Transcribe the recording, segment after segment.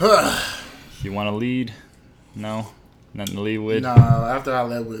You want to lead? No? Nothing to lead with? No, after I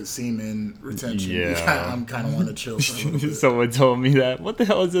led with semen retention, Yeah. I'm kind of want to chill for a little bit. Someone told me that. What the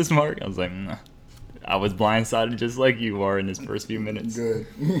hell is this, Mark? I was like, nah. I was blindsided just like you are in this first few minutes. Good.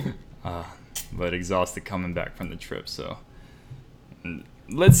 But exhausted coming back from the trip, so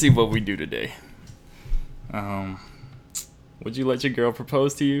let's see what we do today. Would you let your girl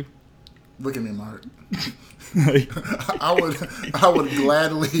propose to you? Look at me, Mark. I would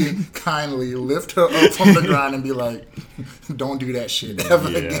gladly, kindly lift her up from the ground and be like, "Don't do that shit ever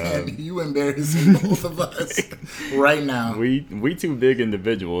again. You embarrassing both of us right now." We two big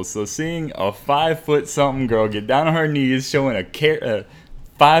individuals, so seeing a 5 something girl get down on her knees, showing a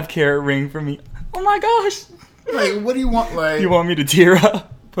 5 carat ring for me. Oh my gosh! Like, what do you want? Like, You want me to tear up?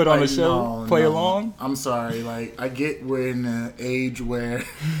 Put on a show? no, Play no. along? I'm sorry. Like, I get we're in an age where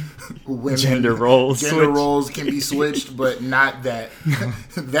women, Gender roles can be switched, but not that.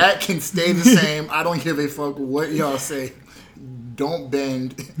 That can stay the same. I don't give a fuck what y'all say. Don't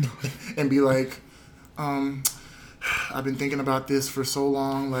bend and be like, I've been thinking about this for so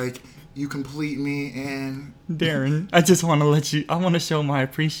long. Like, you complete me, and Darren, I just want to I want to show my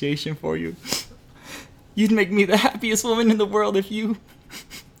appreciation for you. You'd make me the happiest woman in the world if you...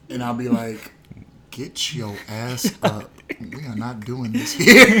 And I'll be like, get your ass up. We are not doing this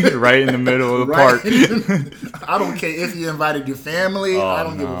here. Right in the middle of the park. I don't care if you invited your family. I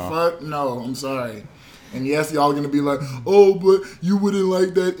don't give a fuck. No, I'm sorry. And yes, y'all going to be like, oh, but you wouldn't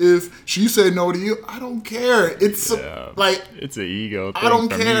like that if she said no to you. I don't care. It's like... It's an ego thing I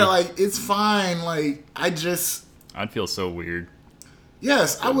don't for care. me. Like, it's fine. Like, I'd feel so weird.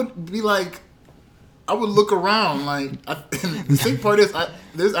 Yes, I would be like... I would look around, like, and the sick part is,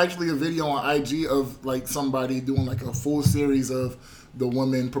 there's actually a video on IG of, like, somebody doing, like, a full series of the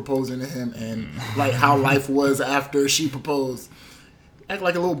woman proposing to him and, like, how life was after she proposed. Act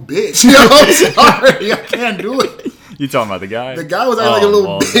like a little bitch. You know, I'm sorry, I can't do it. You talking about the guy? The guy was acting like a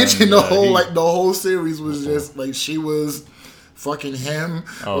little bitch, then, and the whole series was just, like, she was fucking him.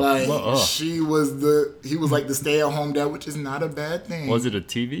 He was like the stay-at-home dad, which is not a bad thing. Was it a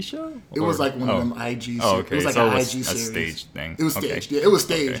TV show? It was like one of them IG series. Oh, okay. It was like so an it IG was series. a staged thing. It was staged. Yeah, it was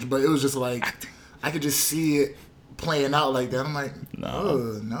staged, Okay. but it was just like I could just see it playing out like that. I'm like,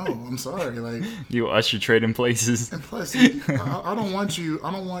 no, I'm sorry. Like, You Usher trading places. and plus, I don't want you.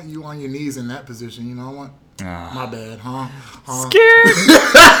 I don't want you on your knees in that position. You know, I want. My bad, huh? Scared.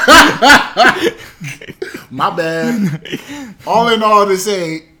 My bad. All in all, to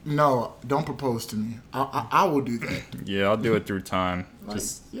say, no, don't propose to me. I will do that. Yeah, I'll do it through time. Like,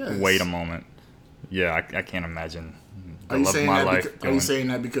 Just yes. wait a moment. Yeah, I can't imagine the Are you love of saying my that? life. Are you saying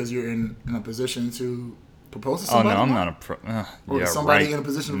that because you're in a position to propose to somebody? Oh no, I'm not a pro. Or Yeah, is somebody right. in a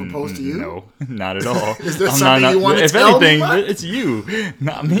position to propose to you? No, not at all. Is there I'm something you want to If tell me, anything, Mike? it's you,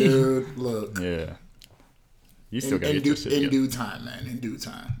 not me. Dude, look. Yeah. You still got to get your shit in together. due time, man. In due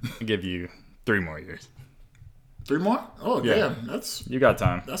time. I'll give you 3 more years. 3 more? Oh, Yeah. damn. You got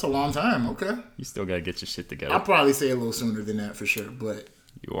time. That's a long time. Okay. You still got to get your shit together. I'll probably say a little sooner than that for sure, but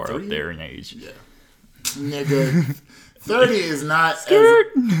You are 30? up there in age. yeah. Nigga, 30 is not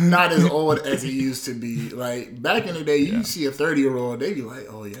as old as it used to be. Like, back in the day, you see a 30-year-old, they be like,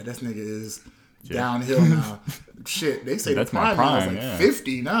 oh, yeah, this nigga is downhill now. Shit, they say That's the my prime now is prime, like yeah.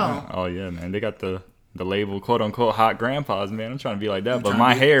 50 now. Oh, yeah, man. They got the label, quote-unquote, hot grandpas, man. I'm trying to be like that. But trying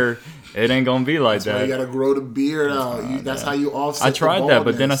my to be- hair, it ain't going to be like So you that. gotta grow the beard out. That's how you offset I tried the that,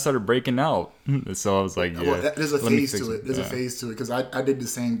 but then I baldness. started breaking out. So I was like, yeah. Well, there's a let me phase fix to it. There's a phase to it because I did the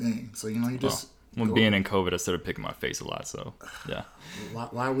same thing. So you just When go- being in COVID, I started picking my face a lot. So, yeah.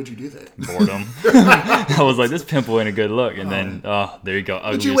 Why would you do that? Boredom. I was like, this pimple ain't a good look. And then, there you go.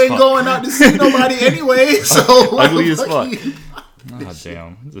 Ugly But you as ain't fuck. going out to see nobody anyway. So why Ugly the as fuck. you- Oh,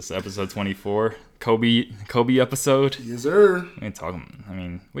 damn. This is episode 24. Kobe episode. Yes, sir. We didn't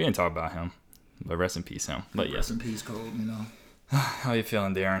talk about him. But rest in peace, him. But yes. Rest in peace, Cole. You know. How you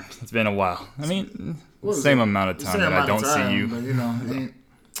feeling, Darren? It's been a while. I mean, What was same it? amount of The time same that I amount of don't time, see you. But, you know, it ain't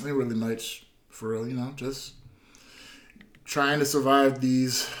really much for real. You know, just trying to survive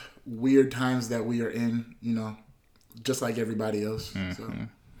these weird times that we are in. You know, just like everybody else. Mm-hmm. So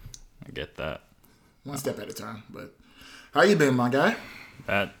I get that. one step at a time. But how you been, my guy?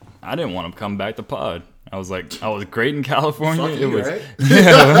 That I didn't want to come back to pod. I was like, I was great in California. Fuck you,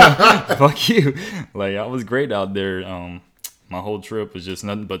 right? Fuck you. Like, I was great out there. My whole trip was just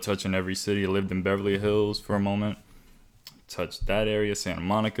nothing but touching every city. I lived in Beverly Hills for a moment. Touched that area, Santa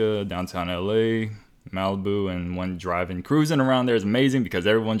Monica, downtown LA, Malibu, and when driving, cruising around there is amazing because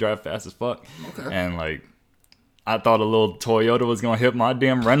everyone drives fast as fuck. Okay. And like, I thought a little Toyota was gonna hit my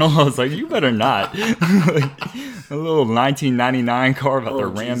damn rental. I was like, you better not. Like, a little 1999 car about to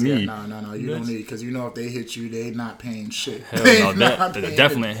ram me. Yeah, no, you don't need, because you know if they hit you, they not paying shit. Hell no, that's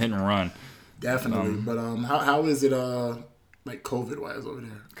definitely a hit and run. Definitely, but how is it like COVID wise over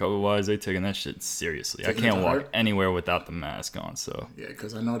there? COVID wise, they taking that shit seriously. I can't walk anywhere without the mask on. So yeah,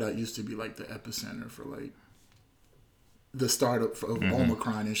 because I know that used to be like the epicenter for like the start of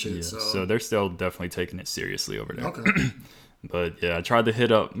Omicron and shit. Yeah, so they're still definitely taking it seriously over there. Okay. But yeah, I tried to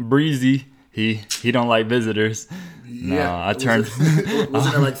hit up Breezy. He don't like visitors. Yeah, no, I turned.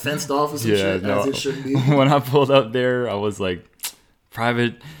 Wasn't it like fenced off or some shit? No. As it should be. When I pulled up there, I was like,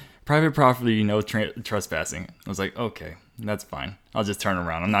 private property, trespassing. I was like, okay, that's fine. I'll just turn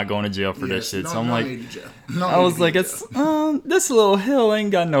around. I'm not going to jail for that shit. So I'm like, I was like, it's this little hill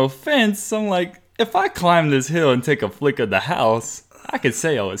ain't got no fence. So I'm like, if I climb this hill and take a flick of the house, I could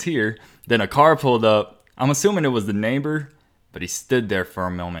say I was here. Then a car pulled up. I'm assuming it was the neighbor, but he stood there for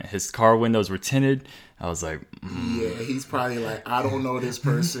a moment. His car windows were tinted. I was like, yeah, he's probably like, I don't know this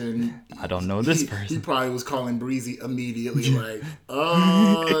person. I don't know this person. He probably was calling Breezy immediately, like,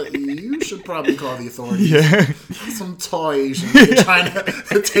 you should probably call the authorities. Yeah. Some tall Asian nigga trying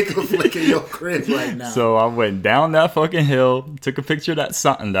to take a flick at your crib right now. So I went down that fucking hill, took a picture of that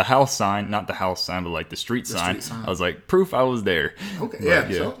sign, the house sign, not the house sign, but like the street sign. I was like, proof I was there. Okay, yeah.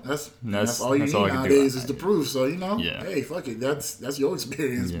 So that's all you need nowadays is the proof. So, hey, fuck it. That's your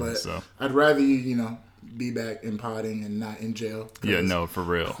experience. Yeah, but I'd rather you, be back in potting and not in jail. Yeah, no, for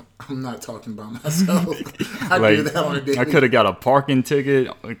real. I'm not talking about myself. I do that on a daily. I could have got a parking ticket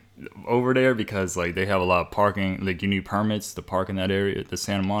over there because like they have a lot of parking. Like you need permits to park in that area, the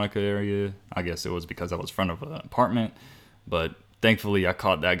Santa Monica area. I guess it was because I was in front of an apartment, but thankfully I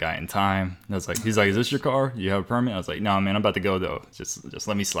caught that guy in time. I was like, he's like, "Is this your car? You have a permit?" I was like, "No, man, I'm about to go though. Just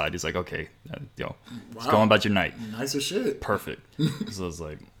let me slide." He's like, "Okay, just go on about your night." Nice as shit. Perfect. So I was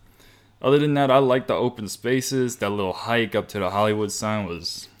like. Other than that, I like the open spaces. That little hike up to the Hollywood sign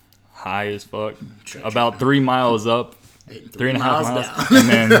was high as fuck. About 3 miles up, 3.5 miles, and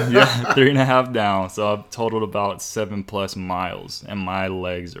then 3.5 down. So I've totaled about 7+ miles, and my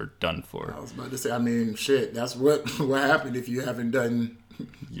legs are done for. I was about to say, I mean, shit. That's what happened if you haven't done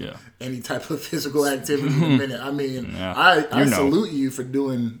any type of physical activity in a minute. I mean, I salute you for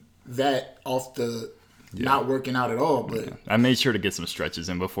doing that off the. Not working out at all, but I made sure to get some stretches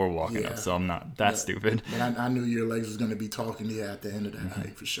in before walking up, so I'm not that stupid. But I knew your legs was going to be talking to you at the end of that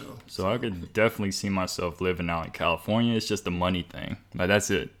hike for sure. So I could definitely see myself living out in California. It's just the money thing, like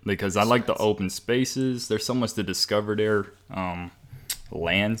that's it. Because I like the open spaces. There's so much to discover there,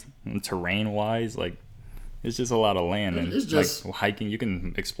 land, terrain wise. Like it's just a lot of land, and it's just like hiking. You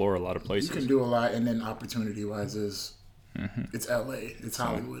can explore a lot of places. You can do a lot, and then opportunity wise is it's LA, it's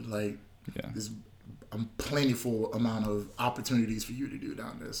Hollywood, like there's a plentiful amount of opportunities for you to do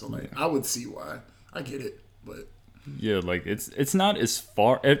down there. So like I would see why. I get it, but like it's not as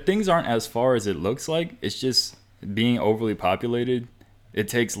far. Things aren't as far as it looks like. It's just being overly populated. It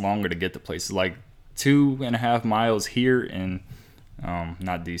takes longer to get to places. Like 2.5 miles here in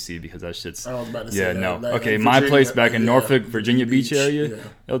not DC because that shit's I was about to say no. Like, okay, my place back in Norfolk, Virginia Beach area,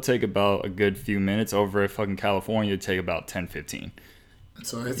 it'll take about a good few minutes. Over at fucking California, it'll take about 10-15.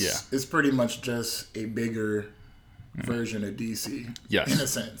 So it's pretty much just a bigger version of DC. Yes. In a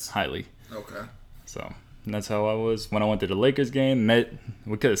sense. Highly. Okay. So that's how I was when I went to the Lakers game.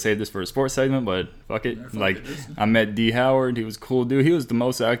 We could have saved this for a sports segment, but fuck it. I met D Howard. He was a cool dude. He was the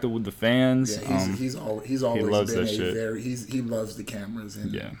most active with the fans. Yeah, he's always been he loves the cameras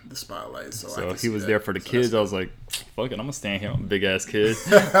and the spotlight. So he was there for the kids. I was like, fuck it, I'm gonna stand here with a big ass kid.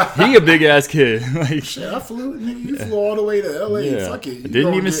 He a big ass kid. Like shit, I flew. Nigga, you flew all the way to LA. Yeah. Fuck it. I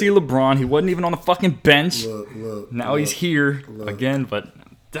didn't even see LeBron. He wasn't even on the fucking bench. Look. Now he's here again, but.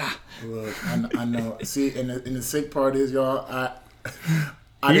 Look, I know. See, and the sick part is, y'all,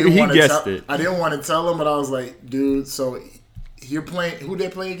 I didn't want to tell him, but I was like, dude, so you're playing, who they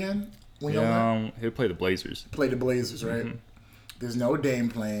play again? He'll play the Blazers. Play the Blazers, right? Mm-hmm. There's no Dame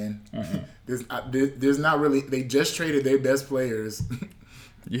playing. Mm-hmm. There's not really, they just traded their best players.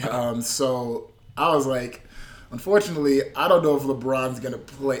 So I was like, unfortunately, I don't know if LeBron's going to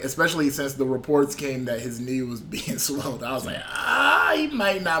play, especially since the reports came that his knee was being swelled. I was like, he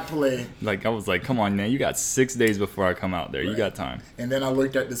might not play. Like, I was like, come on, man. You got 6 days before I come out there. Right. You got time. And then I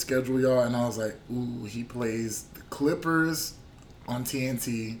looked at the schedule, y'all, and I was like, ooh, he plays the Clippers on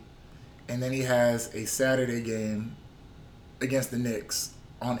TNT, and then he has a Saturday game against the Knicks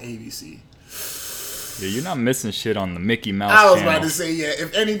on ABC. Yeah, you're not missing shit on the Mickey Mouse I was channel. about to say,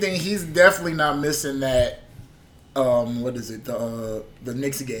 if anything, he's definitely not missing that. What is it? The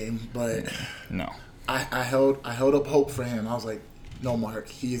Knicks game, but no. I held up hope for him. I was like, no, Mark,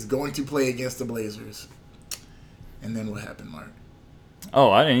 he is going to play against the Blazers. And then what happened, Mark?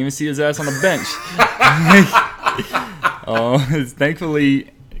 Oh, I didn't even see his ass on the bench.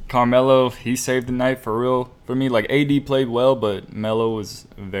 Thankfully, Carmelo, he saved the night for real. For me, like, AD played well, but Melo was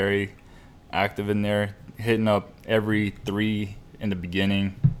very active in there, hitting up every three in the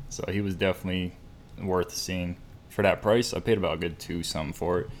beginning. So he was definitely worth seeing. For that price, I paid about a good $2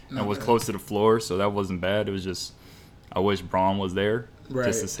 for it. And it was close to the floor, so that wasn't bad. It was just, I wish Braun was there. Right.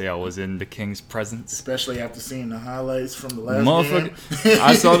 Just to say I was in the King's presence. Especially after seeing the highlights from the last game.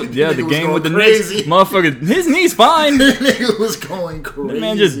 I saw, the game with the crazy. Knicks. Motherfucker, his knee's fine. The nigga was going crazy. The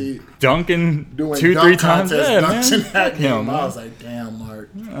man just dunking doing 2-3 times. Yeah, man. That game. Man. I was like, damn,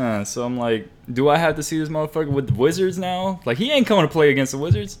 Mark. So I'm like, do I have to see this motherfucker with the Wizards now? Like, he ain't coming to play against the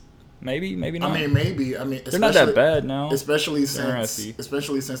Wizards. Maybe not. I mean, maybe. I mean, they're not that bad now. Especially since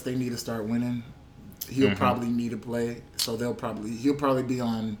they need to start winning. He'll probably need to play. So he'll probably be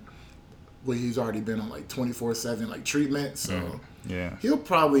on. Well, he's already been on like 24/7 like treatment. So yeah, he'll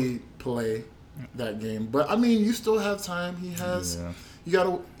probably play that game. But I mean, you still have time. He has.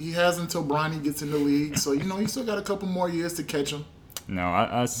 Yeah. He has until Bronny gets in the league. So you still got a couple more years to catch him. No,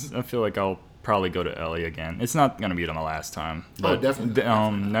 I feel like I'll probably go to LA again. It's not gonna be my last time. But definitely.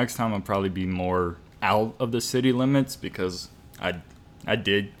 Next time I'll probably be more out of the city limits because I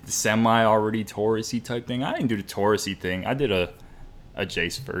did the semi already touristy type thing. I didn't do the touristy thing. I did a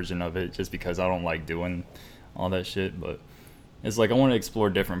Jace version of it just because I don't like doing all that shit. But it's like I want to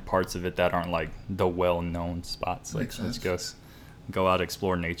explore different parts of it that aren't like the well-known spots. Like let's just go out,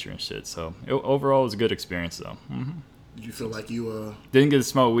 explore nature and shit. So overall, it was a good experience though. Did you feel like you didn't get to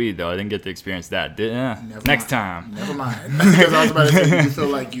smoke weed though? I didn't get to experience that. Next time. Never mind. Because I was about to say, did you feel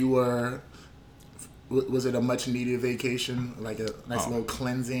like you were? Was it a much needed vacation? Like a nice little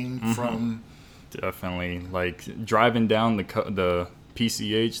cleansing from? Definitely. Like driving down the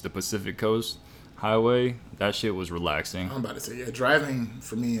PCH, the Pacific Coast Highway. That shit was relaxing. I'm about to say, yeah. Driving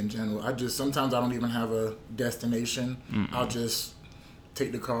for me in general, sometimes I don't even have a destination. I'll just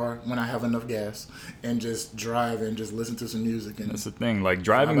take the car when I have enough gas and just drive and just listen to some music. And that's the thing. Like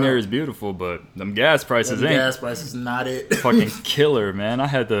driving there is beautiful, but them gas prices ain't. Gas prices not it. Fucking killer, man. I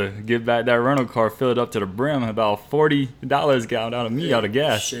had to give back that rental car, fill it up to the brim. About $40 got out of me out of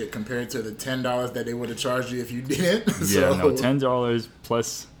gas. Shit, compared to the $10 that they would have charged you if you didn't. Yeah, no, $10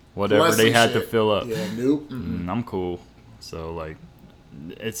 plus whatever they had to fill up. Yeah, nope. I'm cool. So like,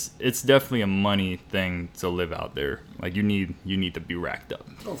 it's definitely a money thing to live out there. Like you need to be racked up.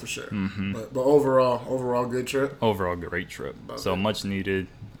 Oh, for sure. But overall good trip. Overall great trip. So much needed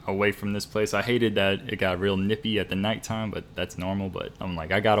away from this place. I hated that it got real nippy at the nighttime, but that's normal. But I'm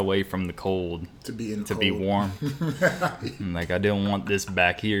like, I got away from the cold to be warm. Like I didn't want this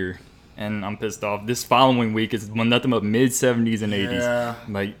back here. And I'm pissed off. This following week is nothing but mid-70s and 80s. Yeah.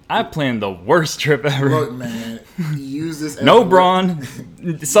 Like, I planned the worst trip ever. Look, man, use this as no Braun,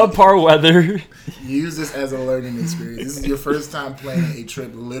 subpar weather. Use this as a learning experience. This is your first time planning a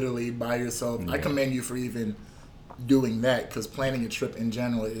trip literally by yourself. Yeah. I commend you for even doing that because planning a trip in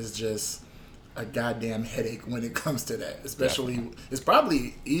general is just a goddamn headache when it comes to that. Especially, it's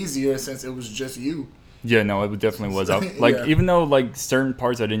probably easier since it was just you. Yeah, no, it definitely was. Even though, like, certain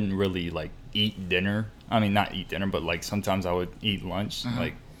parts I didn't really, like, eat dinner. I mean, not eat dinner, but, like, sometimes I would eat lunch.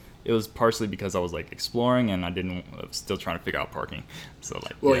 Like, it was partially because I was, like, exploring and I was still trying to figure out parking. So,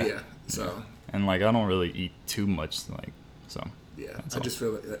 like, So. And, like, I don't really eat too much, like, so. Yeah, I just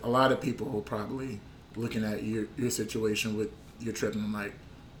feel like a lot of people will probably looking at your situation with your trip and I'm like,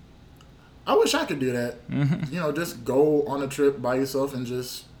 I wish I could do that. Just go on a trip by yourself and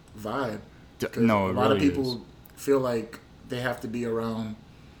just vibe. No, a lot of people feel like they have to be around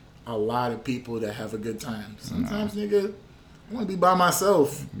a lot of people that have a good time. Sometimes, nigga, I want to be by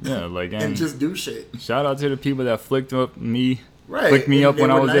myself. Yeah, like and just do shit. Shout out to the people that flicked me up when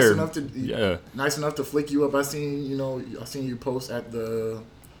I was there. Nice enough to flick you up. I seen you post at the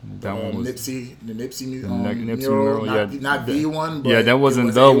Nipsey mural. Not the one. But that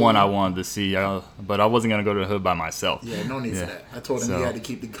wasn't the one I wanted to see. But I wasn't gonna go to the hood by myself. Yeah, no need for that. I told him he had to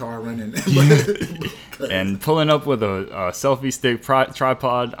keep the car running. And pulling up with a selfie stick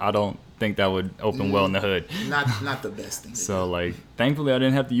tripod, I don't think that would open well in the hood. Not the best thing. So like, thankfully I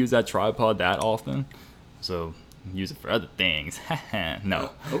didn't have to use that tripod that often. So. Use it for other things. No.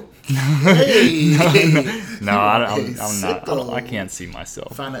 Okay. No, I'm not. I can't see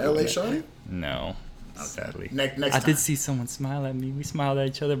myself. Find an LA shorty? No. Sadly. Next I time. did see someone smile at me. We smiled at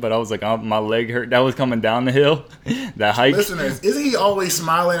each other, but I was like, my leg hurt. That was coming down the hill. That hike. Listeners, isn't he always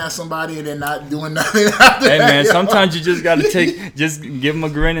smiling at somebody and then not doing nothing after Hey that, man, yo? sometimes you just gotta just give them a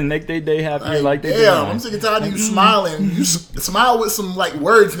grin and make their day happier like they damn, do. I'm sick and tired of you smiling. You smile with some like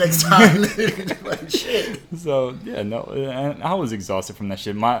words next time. Like shit. So yeah, no, and I was exhausted from that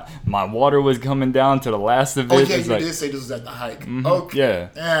shit. My water was coming down to the last of it. Oh yeah, It's you like, did say this was at the hike. Okay.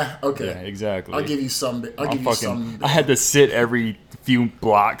 yeah, Okay. yeah, exactly. I'll give you some. I'll give you some. I had to sit every few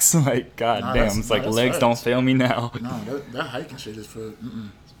blocks. Like, god Nah, damn, it's like that's legs facts. don't fail me now. No, that hiking shit is for.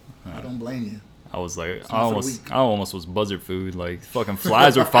 I don't blame you. I was like, not for the I almost was buzzard food. Like, fucking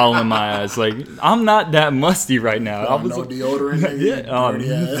flies were following my ass. Like, I'm not that musty right now. I was No like, deodorant. Nigga, yeah,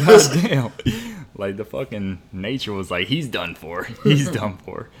 dirty ass. goddamn. Like, the fucking nature was like, he's done for. He's done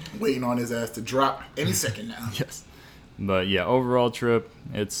for. Waiting on his ass to drop any second now. Yes. But yeah, overall trip,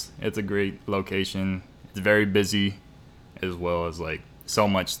 it's a great location. It's very busy, as well as like so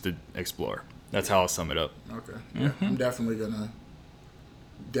much to explore. That's how I'll sum it up. Okay. Yeah, I'm definitely gonna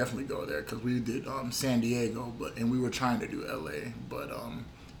go there because we did San Diego, and we were trying to do LA, but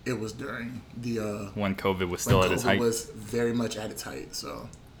it was during the When COVID was still at its height. was very much at its height. So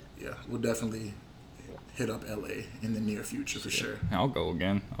yeah, we'll definitely hit up LA in the near future for sure. I'll go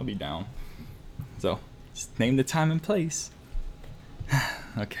again. I'll be down. So, just name the time and place.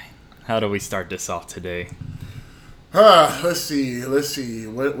 Okay. How do we start this off today? Let's see.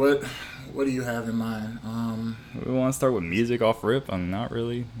 What do you have in mind? We want to start with music off rip. I'm not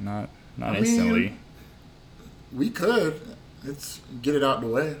really. Not I instantly. mean, we could. Let's get it out the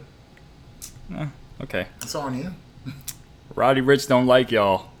way. Okay. It's on you. Roddy Ricch don't like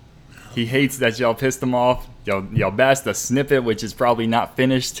y'all. He hates that y'all pissed him off. Y'all bashed the snippet, which is probably not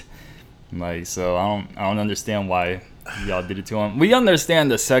finished. Like, so I don't understand why y'all did it to him. We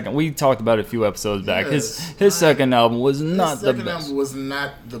understand the second. We talked about it a few episodes back. Yes, his second album was not the second best. album was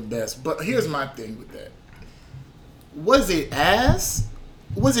not the best. But here's my thing with that. Was it ass?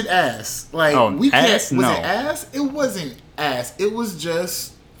 Was it ass? Like ass? Was No. it ass? It wasn't ass. It was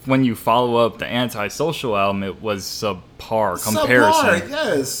just When you follow up the Antisocial album, it was subpar comparison. subpar.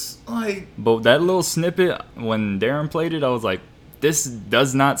 Yes. Like But that little snippet, when Darren played it, I was like, this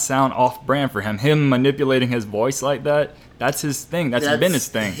does not sound off-brand for him. Him manipulating his voice like that, that's his thing. That's been his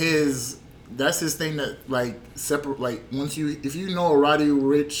thing. That's his thing that like separate. Like if you know a Roddy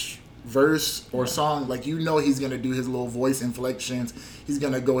Ricch verse or song, like you know he's gonna do his little voice inflections. He's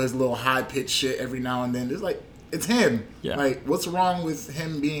gonna go his little high pitched shit every now and then. It's like it's him. Yeah. Like what's wrong with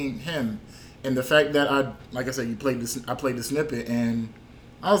him being him? And the fact that I said, I played the snippet and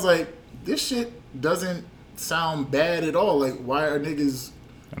I was like, this shit doesn't sound bad at all. Like why are niggas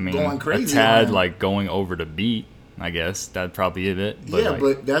going crazy? A tad on him? like going over the beat, I guess. That'd probably be it. But yeah, like,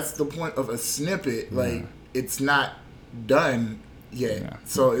 but that's the point of a snippet. Like it's not done yet. Yeah.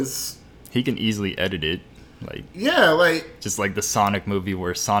 So it's he can easily edit it. Like like just like the Sonic movie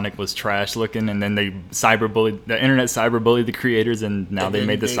where Sonic was trash looking and then the internet cyberbullied the creators and now and they then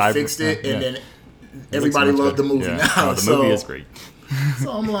made the they cyber fixed it yeah. and then It everybody looks so much loved the better. movie Yeah. now. No, the so, movie is great.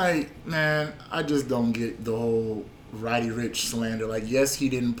 So I'm like, man, I just don't get the whole Roddy Ricch slander. Like, yes, he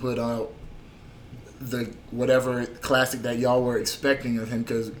didn't put out the whatever classic that y'all were expecting of him.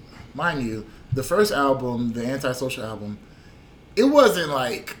 Because, mind you, the first album, the Antisocial album, it wasn't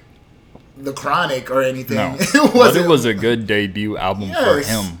like The Chronic or anything. No. It But it was a good debut album for Yes,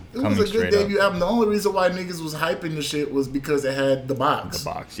 him. It Coming was a good straight debut up. album. The only reason why niggas was hyping the shit was because it had the box. The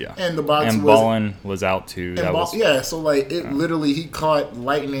box, yeah. And the box and was Ballin was out too. That was yeah, so like it literally he caught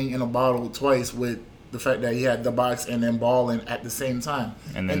lightning in a bottle twice with the fact that he had the box and then Ballin at the same time.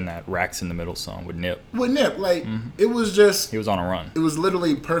 and then that Racks in the Middle song with Nip. With Nip, like it was just He was on a run. it was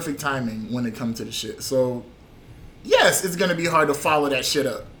literally perfect timing when it comes to the shit. So yes, it's gonna be hard to follow that shit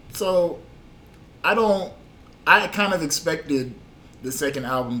up. So I kind of expected the second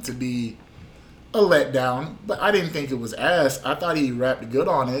album to be a letdown, but I didn't think it was ass. I thought he rapped good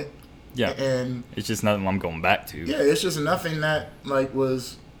on it. Yeah. And It's just nothing I'm going back to. yeah, it's just nothing that like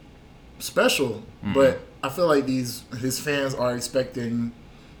was special. But I feel like his fans are expecting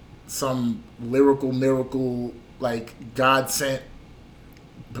some lyrical miracle, like God sent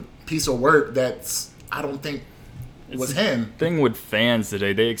piece of work that's I don't think was him. Thing with fans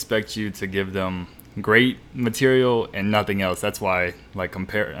today, they expect you to give them great material and nothing else. That's why, like,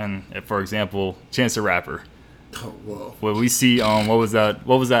 for example, Chance the Rapper. Oh, whoa. Well, we see what was that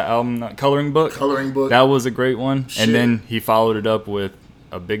album, Coloring Book? Coloring Book. That was a great one. Shit. And then he followed it up with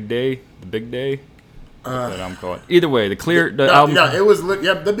The Big Day. That I'm called. Either way, the album. Yeah, it was.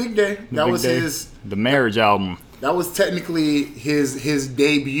 Yeah, The Big Day. That Big was Day, his. the Marriage album. that was technically his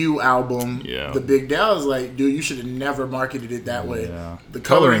debut album. Yeah. The Big Down was like, dude, you should have never marketed it that way. Yeah. The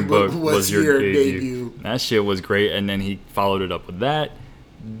Coloring Book was your debut. debut. That shit was great, and then he followed it up with that.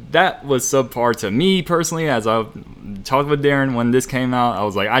 That was subpar to me personally. As I talked with Darren when this came out, I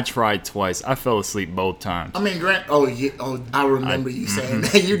was like, I tried twice. I fell asleep both times. I mean, Grant. I remember you saying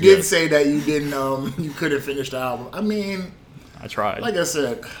that. You did say that you didn't. You couldn't finish the album. I mean, I tried. like I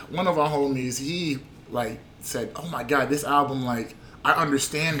said, one of our homies, he like said, "Oh my god, this album, like, I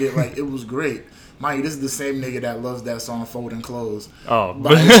understand it. Like, it was great." Mind you, this is the same nigga that loves that song "Folding Clothes" Oh,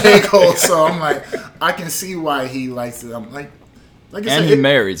 by J. Cole. So I'm like, I can see why he likes it. I'm like I and said, he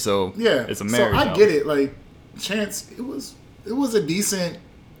married, so yeah, it's a marriage. So I album. get it. Like Chance, it was a decent.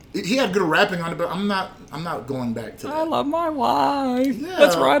 He had good rapping on it, but I'm not going back to that. I love my wife. Yeah.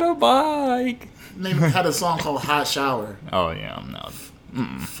 Let's ride a bike. Name had a song called "Hot Shower." Oh yeah, I'm not.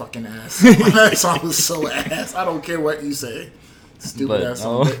 Fucking ass. That song was so ass. I don't care what you say. Stupid ass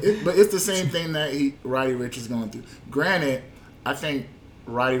song. But it's the same thing that Roddy Ricch is going through. Granted, I think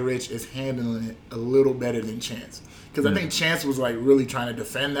Roddy Ricch is handling it a little better than Chance. Because I think Chance was like really trying to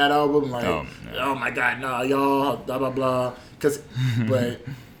defend that album. Like, oh my God, nah, y'all, blah, blah, blah. But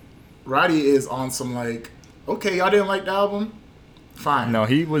Roddy is on some like, okay, y'all didn't like the album? Fine. No,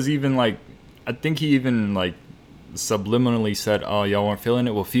 he was even like, I think he even like subliminally said, oh, y'all weren't feeling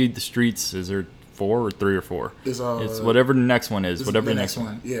it? Well, Feed the Streets, is there 4 or 3 or 4? It's whatever the next one is. Whatever the next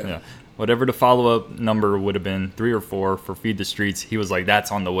one, yeah. Whatever the follow-up number would have been, 3 or 4 for Feed the Streets, he was like,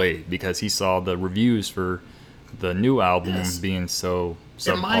 that's on the way, because he saw the reviews for the new album being so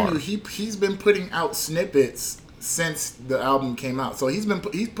subpar. And mind you, he's been putting out snippets since the album came out. So he's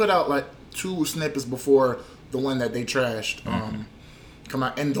put out like 2 snippets before the one that they trashed come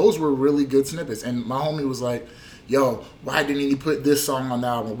out, and those were really good snippets. And my homie was like, yo, why didn't he put this song on the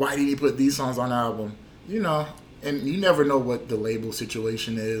album? Why didn't he put these songs on the album? You know, and you never know what the label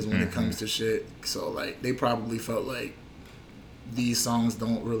situation is when it comes to shit. So, like, they probably felt like these songs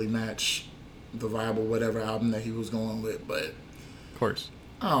don't really match the vibe or whatever album that he was going with. But, of course.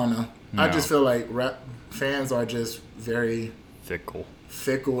 I don't know. No. I just feel like rap fans are just very fickle,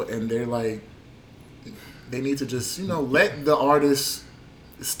 and they're like, they need to just, let the artist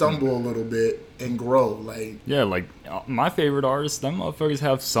stumble a little bit and grow. Like, yeah, like my favorite artists, them motherfuckers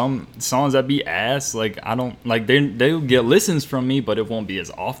have some songs that be ass. Like, I don't like they'll get listens from me, but it won't be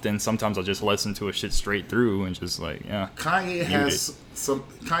as often. Sometimes I'll just listen to a shit straight through and just like, yeah.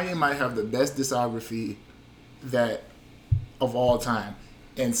 Kanye might have the best discography of all time,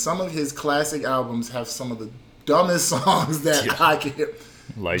 and some of his classic albums have some of the dumbest songs that I can hear.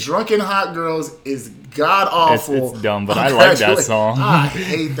 Like Drunken Hot Girls is god awful. It's dumb, but I like that song. I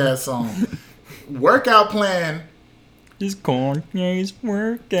hate that song. Workout Plan. His Kanye's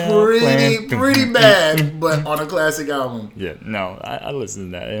workout plan. Pretty bad, but on a classic album. Yeah, no, I listen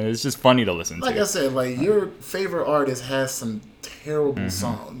to that, and it's just funny to listen to. Like I said, like your favorite artist has some terrible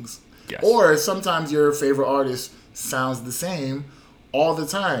songs, yes. Or sometimes your favorite artist sounds the same all the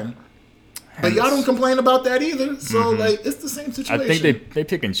time. But y'all don't complain about that either. So, like, it's the same situation. I think they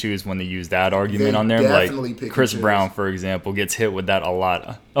pick and choose when they use that argument on there. Like, Chris Brown, for example, gets hit with that a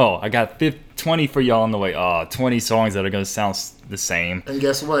lot. Oh, I got 20 for y'all on the way. 20 songs that are going to sound the same. And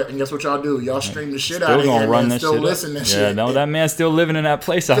guess what? Y'all do? Y'all stream the shit still out of gonna him run and that still shit listen to shit. Yeah, no, that man's still living in that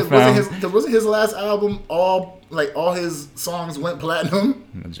place I found. Wasn't his last album all his songs went platinum?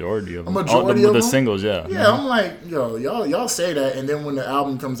 Majority of them. Majority of them? The singles, yeah. Yeah, I'm like, yo, y'all say that, and then when the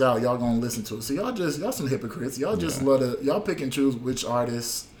album comes out, y'all gonna listen to it. So y'all some hypocrites. Y'all just y'all pick and choose which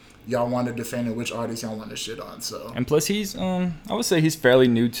artists y'all want to defend and which artists y'all want to shit on. So, and plus he's I would say he's fairly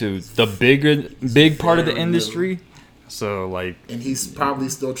new to the big part of the industry. So, like... And he's probably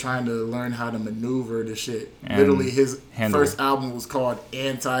still trying to learn how to maneuver the shit. Literally, his first album was called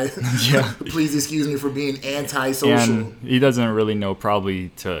Anti... Yeah. Please excuse me for being anti-social. And he doesn't really know probably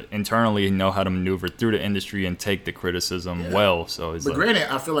to internally know how to maneuver through the industry and take the criticism well. So it's granted,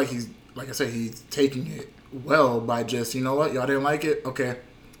 I feel like he's taking it well by just, you know what, y'all didn't like it? Okay.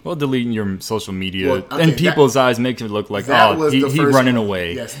 Well, deleting your social media in people's eyes makes it look like, he's running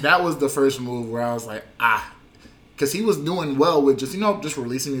away. Yes, that was the first move where I was like, because he was doing well with just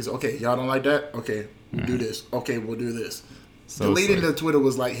releasing these. Okay, y'all don't like that? Okay, we'll do this. Okay, we'll do this. So deleting the Twitter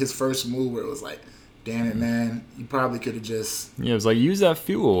was like his first move where it was like, damn it, man, you probably could have just... Yeah, it was like, use that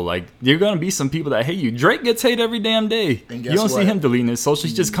fuel. Like, you're going to be some people that hate you. Drake gets hate every damn day. You don't see him deleting his socials.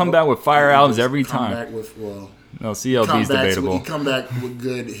 He just come back with fire albums every time. Back with, no, CLB's debatable. He come back with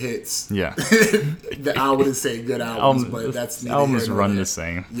good hits. Yeah. I wouldn't say good albums, but that's... Albums run the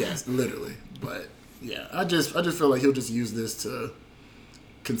same. Yes, literally. But... Yeah, I just feel like he'll just use this to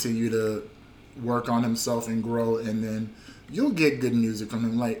continue to work on himself and grow, and then you'll get good music from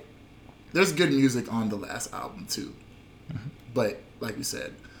him. Like, there's good music on the last album too, but like you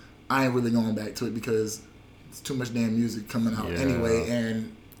said, I ain't really going back to it because it's too much damn music coming out anyway,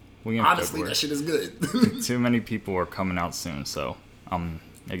 and honestly, that shit is good. Too many people are coming out soon, so I'm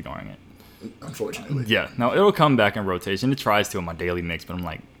ignoring it. Unfortunately. Yeah, no, it'll come back in rotation. It tries to in my daily mix, but I'm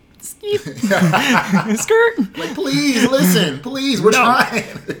like, skirt. Like, please listen, please, we're trying.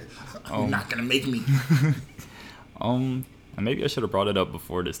 You're not gonna make me. And maybe I should have brought it up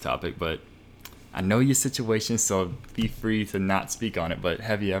before this topic, but I know your situation, so be free to not speak on it. But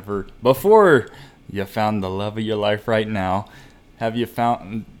have you ever, before you found the love of your life right now, have you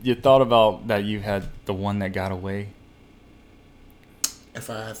thought about that you had the one that got away? If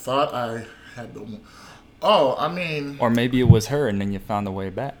I thought I had the one, I mean, or maybe it was her, and then you found the way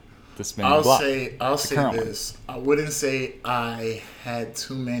back to spin the block. I'll say this. I wouldn't say I had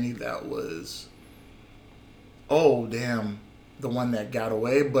too many that was, oh damn, the one that got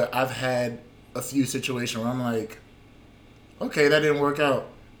away. But I've had a few situations where I'm like, okay, that didn't work out,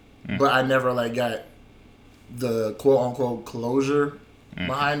 but I never like got the quote unquote closure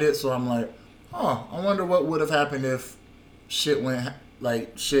behind it. So I'm like, I wonder what would have happened if shit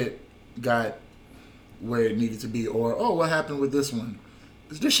got where it needed to be, or what happened with this one.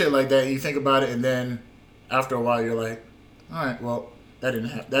 It's just shit like that. You think about it, and then after a while, you're like, all right, well, that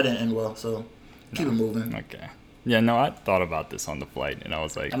didn't end well, so keep it moving. Okay. Yeah, no, I thought about this on the flight, and I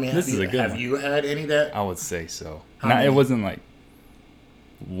was like, this is a good one. Have you had any that? I would say so. It wasn't like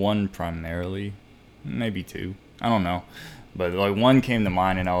one primarily, maybe two. I don't know. But like one came to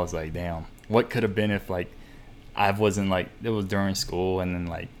mind, and I was like, damn, what could have been if like I wasn't like, it was during school, and then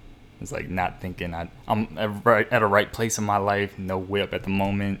like it's like not thinking I'm at a right place in my life, no whip at the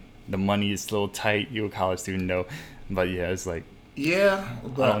moment, the money is still tight, you're a college student though, but yeah, it's like,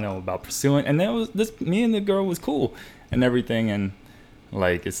 but I don't know about pursuing, and then me and the girl was cool and everything, and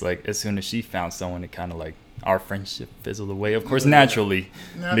like it's like as soon as she found someone, it kind of like our friendship fizzled away, of course, naturally,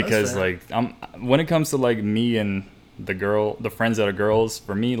 because like when it comes to like me and the friends that are girls,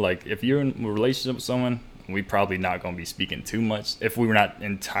 for me, like if you're in a relationship with someone, we probably not going to be speaking too much if we were not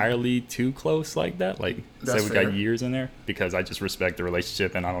entirely too close like that. Like, say we got years in there, because I just respect the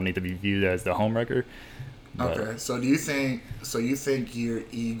relationship and I don't need to be viewed as the homewrecker. Okay, so you think your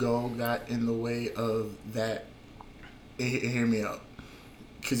ego got in the way of that? Hear me out,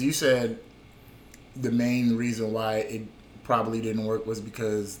 because you said the main reason why it probably didn't work was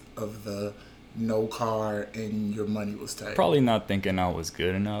because of the no car and your money was tight. Probably not thinking I was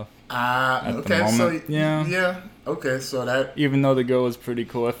good enough. Okay, so yeah, okay, so that, even though the girl was pretty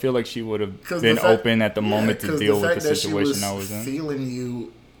cool, I feel like she would have been open at the moment to deal with the situation I was in. Feeling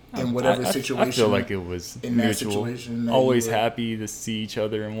you in whatever situation. I feel like it was in mutual. That situation. Always happy to see each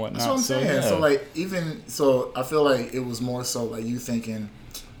other and whatnot. That's what I'm saying. Yeah. So I feel like it was more so like you thinking,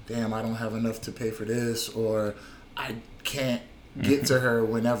 damn, I don't have enough to pay for this, or I can't get to her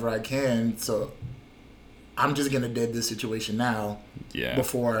whenever I can, so I'm just gonna dead this situation now,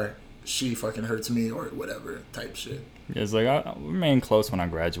 before she fucking hurts me or whatever type shit. Yeah, it's like I remained close when I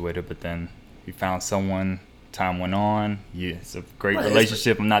graduated, but then we found someone. Time went on. Yeah, it's a great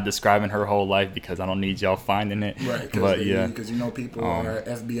relationship. I'm not describing her whole life because I don't need y'all finding it. Right, because people are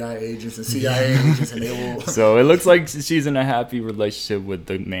FBI agents and CIA agents, and they will. So it looks like she's in a happy relationship with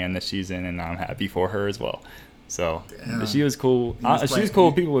the man that she's in, and I'm happy for her as well. So she was cool. She was cool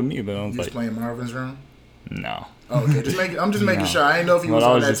with people with me, but I was like, playing Marvin's Room. No. Oh, okay, I'm just making sure. I didn't know if you was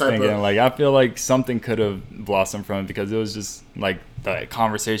on that type thinking, like, I feel like something could have blossomed from it, because it was just like the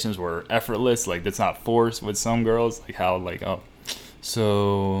conversations were effortless. Like, it's not forced with some girls. Like how like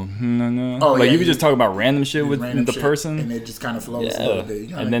so you could just talk about random shit with the person, and it just kind of flows a little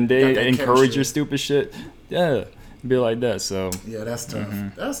bit. And then they encourage your stupid shit. Yeah. Be like that, so yeah, that's tough.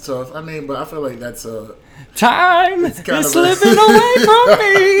 That's tough. I mean, but I feel like that's time is slipping away from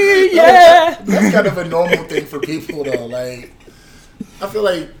me. Yeah, that's kind of a normal thing for people, though. Like, I feel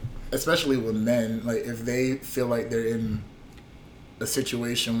like, especially with men, like if they feel like they're in a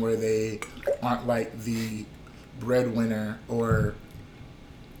situation where they aren't like the breadwinner, or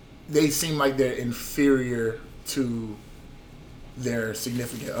they seem like they're inferior to their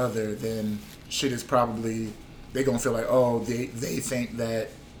significant other, then shit is probably. They're going to feel like, they think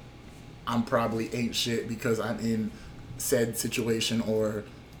that I'm probably ain't shit because I'm in said situation or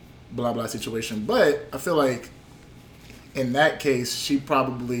blah, blah situation. But I feel like in that case, she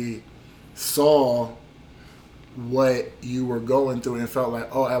probably saw what you were going through and felt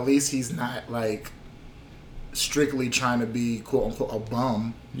like, at least he's not like strictly trying to be quote unquote a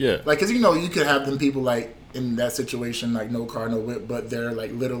bum. Yeah. Like, because you could have them people like in that situation, like no car, no whip, but they're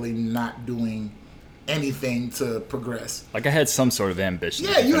like literally not doing anything to progress. Like I had some sort of ambition.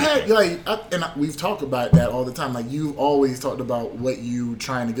 Yeah, you had and we've talked about that all the time. Like you've always talked about what you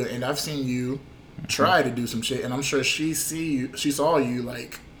trying to get, and I've seen you try to do some shit, and I'm sure she saw you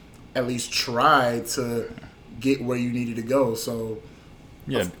like at least try to get where you needed to go. So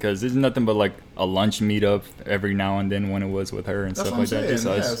yeah, because there's nothing but like a lunch meetup every now and then when it was with her and that's stuff what I'm like saying.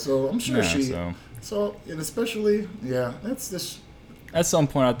 that. Yeah, so I'm sure yeah, So and especially that's this. At some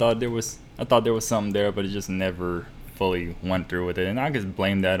point, I thought there was something there, but it just never fully went through with it. And I just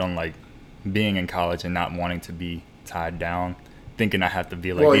blame that on like being in college and not wanting to be tied down, thinking I have to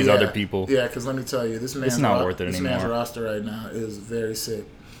be like these other people. Yeah, because let me tell you, this man's not worth it anymore. This man's roster right now is very sick.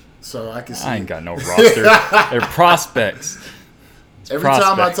 So I can see. I ain't got no roster. They're prospects. Every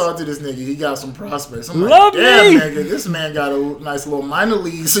time I talk to this nigga, he got some prospects. I'm Love like, damn, me. nigga, this man got a nice little minor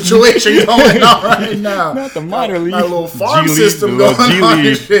league situation going on right now. Not the minor league. Got a little farm G-League, system the going little on and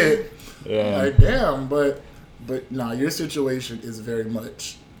G-League. shit. Yeah. Like, damn, but nah, your situation is very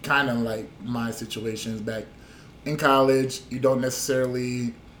much kind of like my situations back in college. You don't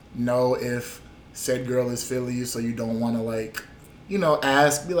necessarily know if said girl is feeling you, so you don't want to like,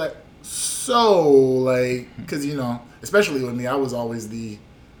 ask, be like, so like, because especially with me, I was always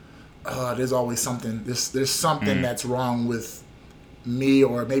there's always something. There's something that's wrong with me,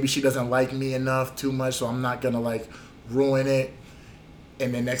 or maybe she doesn't like me enough too much, so I'm not gonna like ruin it.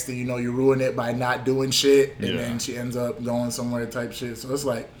 And then next thing you know, you ruin it by not doing shit, and then she ends up going somewhere type shit. So it's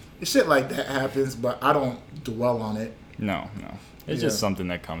like shit like that happens, but I don't dwell on it. No, it's just something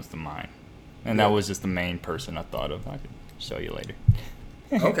that comes to mind, and that was just the main person I thought of. I could show you later.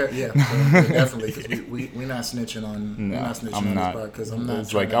 Okay, yeah, so definitely, because we're not snitching on. No, we're not snitching I'm on not. This part, because I'm not.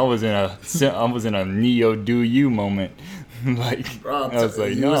 It's like I was in a Neo do you moment. Like I was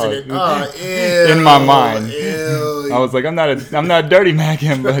like, no, in my mind, I was like, I'm not a dirty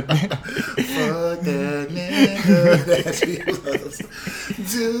Mackin, but fuck that nigga that she loves.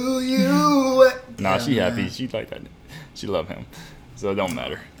 Do you? Nah, she happy. She like that. She love him, so it don't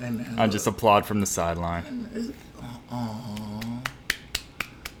matter. I just applaud from the sideline.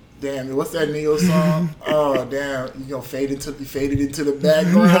 Damn, what's that Neo song? Oh, damn, you gonna faded into the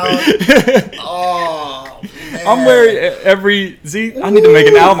background. Oh, man. I'm wearing I need to make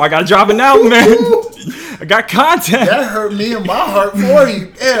an album. I gotta drop an album, man. I got content. That hurt me in my heart for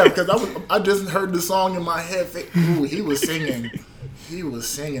you. Yeah, because I just heard the song in my head. Ooh, he was singing. He was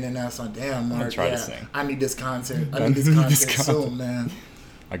singing in that song. Damn, Mark. To sing. I need this content. I need this content soon, man.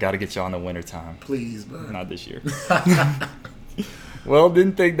 I gotta get y'all in the wintertime. Please, bro. Not this year. Well,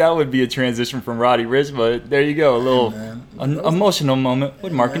 didn't think that would be a transition from Roddy Ricch, but there you go. A little emotional moment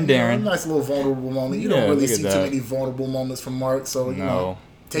with Mark and Darren. A nice little vulnerable moment. You don't really see too many vulnerable moments from Mark, so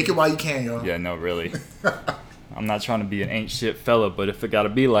take it while you can, yo. Yeah, no, really. I'm not trying to be an ain't shit fella, but if it gotta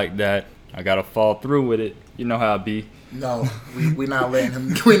be like that, I gotta fall through with it. You know how it be. No, we not letting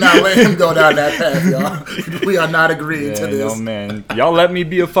him. We not letting him go down that path, y'all. We are not agreeing to this. No, man. Y'all let me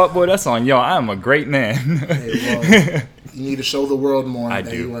be a fuckboy. That's on y'all. I am a great man. Hey, well, you need to show the world more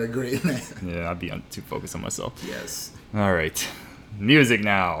that you are a great man. Yeah, I'd be too focused on myself. Yes. All right, music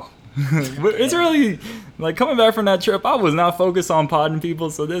now. It's really like coming back from that trip. I was not focused on podding people,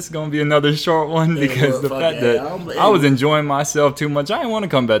 so this is gonna be another short one because the fact that I was enjoying myself too much. I didn't want to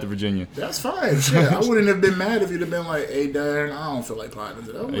come back to Virginia. That's fine. Shit, I wouldn't have been mad if you'd have been like, "Hey, Darren, I don't feel like podding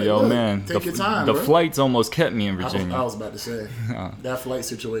today." Like, yo, man, take your time. The bro. flights almost kept me in Virginia. I was about to say that flight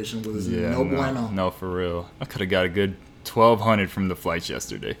situation was no bueno. No, for real. I could have got a good 1,200 from the flights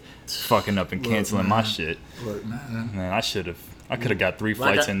yesterday, fucking up and canceling my shit. Look, man, I could have got 3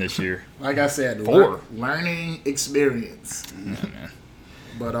 flights in this year. Like I said, 4 learning experience. Yeah, man.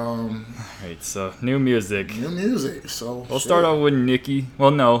 But Alright, so new music. So we'll start off with Nicki. Well,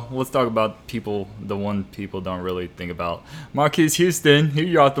 no, let's talk about people. The one people don't really think about. Marquise Houston.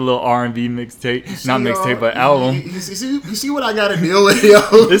 He dropped a little R&B mixtape, not mixtape, but album. You see what I got to deal with, yo.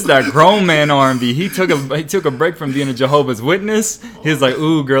 This is that grown man R&B. He took a break from being a Jehovah's Witness. He was like,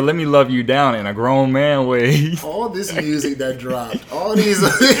 "Ooh, girl, let me love you down in a grown man way." All this music that dropped, all these.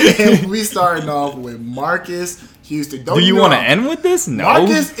 We starting off with Marcus Houston. Do you want to end with this? No.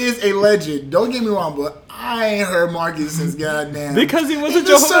 Marcus is a legend. Don't get me wrong, but I ain't heard Marcus since goddamn. Because he was a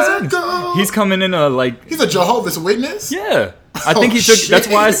Jehovah's Witness. He's coming in He's a Jehovah's Witness? Yeah. I think he took. Shit. That's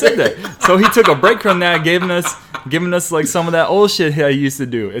why I said that. So he took a break from that, giving us like some of that old shit he used to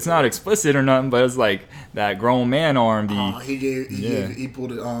do. It's not explicit or nothing, but it's like that grown man R&B. He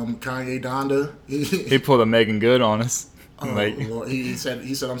pulled a Kanye Donda. He pulled a Megan Good on us. Like, Lord. He said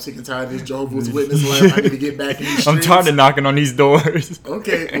I'm sick and tired of this Jehovah's Witness life. I need to get back in these streets. I'm tired of knocking on these doors.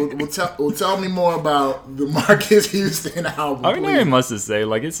 Okay, well, tell me more about the Marcus Houston album. I mean, there ain't much to say.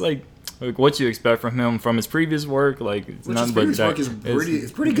 Like, it's like what you expect from him from his previous work. Like, it's nothing but that.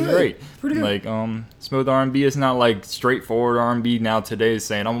 It's pretty good. Great. Pretty good. Like, smooth R&B is not like straightforward R&B now today is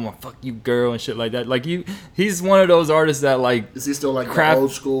saying I'm gonna fuck you girl and shit like that. Like he's one of those artists that like is he still like the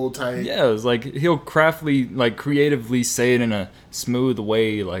old school type? Yeah, it's like he'll creatively say it in a smooth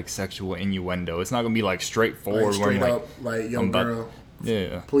way, like sexual innuendo. It's not gonna be like straightforward. Like straight up, like yo girl.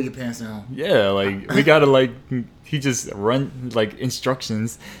 Yeah. Pull your pants down. Yeah, like we gotta like he just run like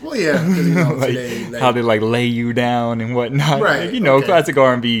instructions. Well, yeah, because like, today, like, how they like lay you down and whatnot. Right. Like, okay. Classic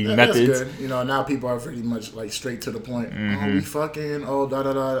R&B methods. That's good. Now people are pretty much like straight to the point. Oh, we fucking. Oh, da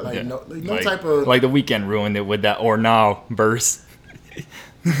da da. Like no like, type of. Like The Weeknd ruined it with that "or now" verse.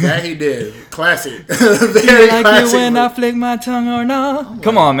 That he did. Classic. Very like classic. You when I flick my tongue or no?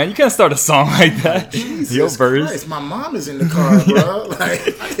 Come on, man. You can't start a song like that. Jesus Your verse. Christ, my mom is in the car, bro. Like,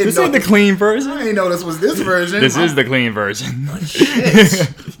 this ain't the clean version. I didn't know this was this version. This is the clean version. Oh,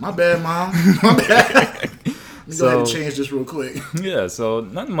 shit. My bad, Mom. My bad. Let me go ahead and change this real quick. Yeah, so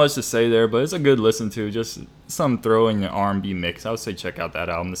nothing much to say there, but it's a good listen to. Just some throw in your R&B mix. I would say check out that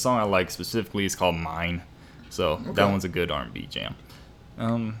album. The song I like specifically is called Mine. So that one's a good R&B jam.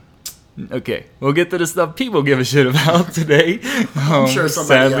 Okay, we'll get to the stuff people give a shit about today. I'm sure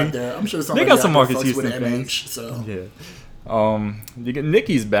somebody out there. I'm sure somebody they got some out there Marcus Houston fans. So yeah. You get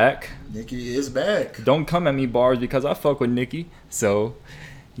Nicki's back. Nicki is back. Don't come at me bars because I fuck with Nicki. So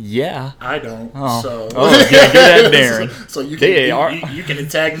yeah. I don't. Oh. So get that Darren. So you can you can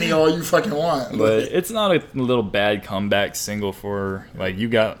attack me all you fucking want. But it's not a little bad comeback single for like you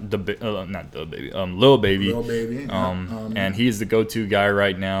got not the baby Lil Baby. Lil Baby. And he's the go-to guy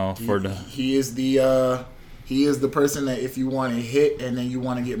right now for the. He is the person that if you want to hit and then you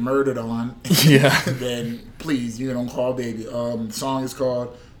want to get murdered on, yeah, then please you don't call Baby. The song is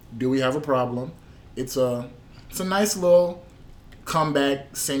called "Do We Have a Problem." It's a nice little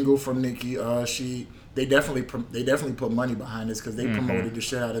comeback single from Nicki. They definitely put money behind this because they promoted the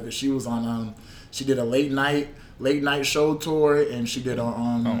shit out of it. She was on she did a late night show tour, and she did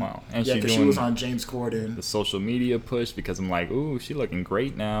on oh wow, and she was on James Corden. The social media push because I'm like, ooh, she looking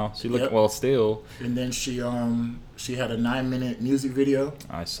great now. She looking well still. And then she had a 9-minute music video.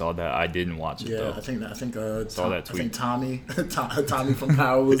 I saw that. I didn't watch it though. I think saw that tweet. I think Tommy from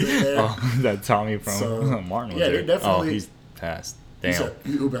Power was in there. Oh, that Tommy from Martin was there. They definitely. Oh, he's passed. Damn.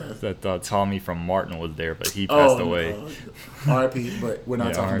 That Tommy from Martin was there, but he passed away. R.I.P. But we're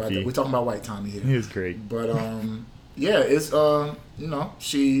not talking about that. We're talking about White Tommy here. He was great. But it's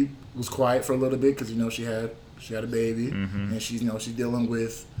she was quiet for a little bit because she had a baby, and she's dealing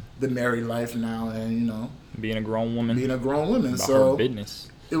with the married life now, and being a grown woman. About so her business.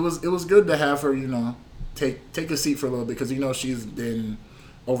 It was good to have her take a seat for a little bit because she's been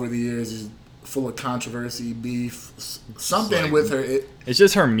over the years full of controversy, beef, something with her. It's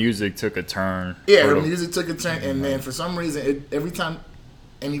just her music took a turn. Yeah, her music took a turn, and then for some reason, every time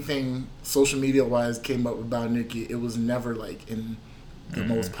anything social media wise came up about Nicki, it was never like in the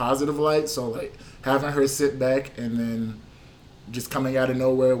most positive light. So like having her sit back and then just coming out of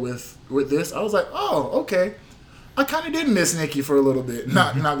nowhere with this, I was like, oh, okay. I kind of did miss Nicki for a little bit.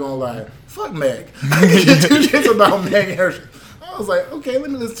 Not gonna lie. Fuck Meg. I can get two shits about Meg and her. I was like, okay,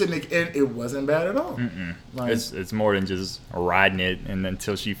 let me listen to Nicki, and it wasn't bad at all. Like, it's more than just riding it, and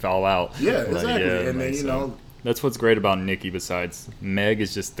until she fell out. Yeah, exactly. And then that's what's great about Nicki. Besides Meg,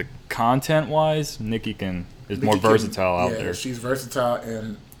 is just the content wise, Nicki is more versatile out there. She's versatile,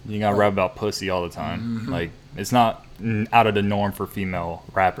 and you gotta rap about pussy all the time. Like it's not out of the norm for female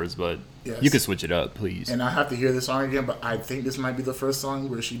rappers, but you can switch it up, please. And I have to hear this song again, but I think this might be the first song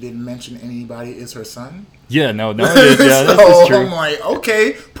where she didn't mention anybody is her son. Yeah, no, it is. Yeah, so that's true. I'm like,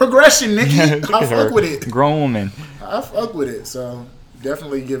 okay, progression, Nicki. I fuck with it. Grown woman. I fuck with it. So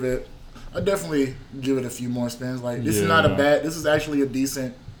definitely give it a few more spins. Like this is not a bad. This is actually a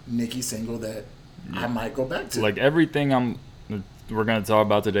decent Nicki single that I might go back to. Like everything we're gonna talk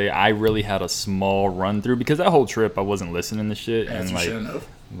about today, I really had a small run through because that whole trip I wasn't listening to shit,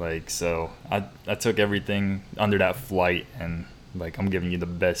 so I took everything under that flight, and like I'm giving you the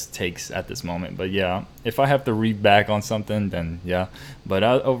best takes at this moment. But yeah, if I have to read back on something, then yeah. But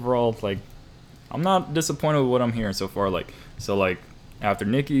overall, like I'm not disappointed with what I'm hearing so far. Like after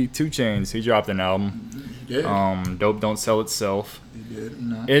Nicki, 2 Chainz, he dropped an album. He did. Dope Don't Sell Itself. He did.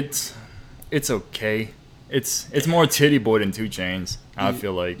 It's okay. It's more Titty Boy than 2 Chainz. I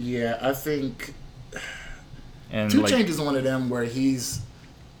feel like. Yeah, I think. And 2 Chainz is one of them where he's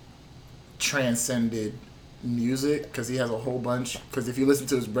transcended music because he has a whole bunch. Because if you listen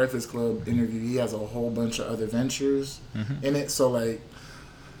to his Breakfast Club interview, he has a whole bunch of other ventures in it. So like,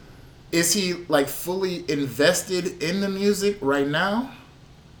 is he like fully invested in the music right now?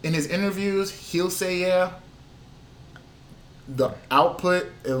 In his interviews, he'll say yeah. The output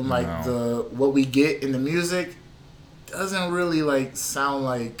and like what we get in the music doesn't really like sound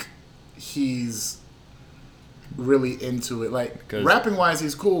like he's really into it. Like rapping wise,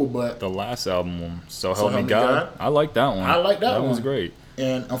 he's cool, but the last album, So Help Me God, I like that one. I like that one. That was great.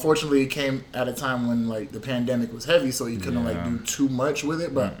 And unfortunately, it came at a time when like the pandemic was heavy, so you couldn't like do too much with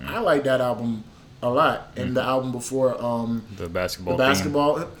it. But I like that album a lot. And the album before, the basketball,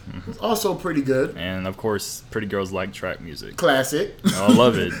 was also pretty good. And of course, Pretty Girls Like Track Music, classic. I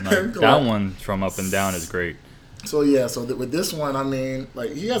love it. Like, that one from Up and Down is great. So yeah, with this one, I mean,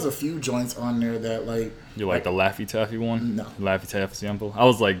 like he has a few joints on there that like. You like the Laffy Taffy one? No. Laffy Taffy sample. I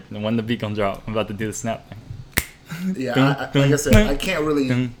was like, when the beat gonna drop? I'm about to do the snap thing. Yeah, like I said, I can't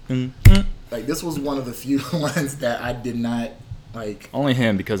really. Like this was one of the few ones that I did not like. Only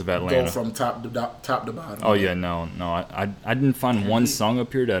him because of Atlanta. Go from top to bottom. Oh yeah, no. I didn't find one song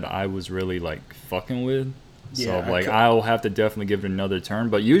up here that I was really like fucking with. So like I'll have to definitely give it another turn.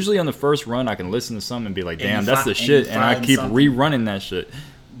 But usually on the first run, I can listen to something and be like, damn, that's the shit, and I keep rerunning that shit.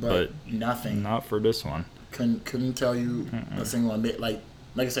 But nothing. Not for this one. Couldn't tell you a single one. Like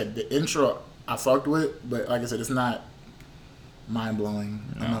I said, the intro I fucked with, but like I said, it's not mind blowing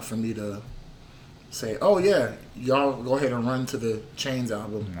enough for me to say, oh yeah, y'all go ahead and run to the Chains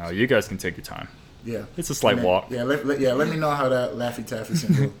album. No, you guys can take your time. Yeah, it's a slight walk. Yeah, let me know how that Laffy Taffy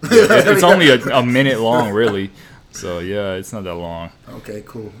single. It's only a minute long, really. So yeah, it's not that long. Okay,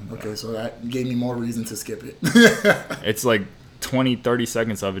 cool. Okay, so that gave me more reason to skip it. It's like 20-30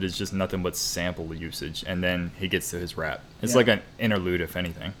 seconds of it is just nothing but sample usage, and then he gets to his rap. It's like an interlude, if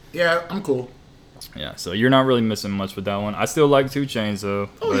anything. Yeah, I'm cool. Yeah, so you're not really missing much with that one. I still like 2 Chainz though.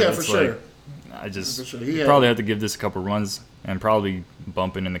 Oh yeah, for sure. I just probably have to give this a couple runs and probably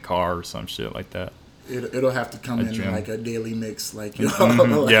bump it in the car or some shit like that. It'll have to come in like a daily mix, like like one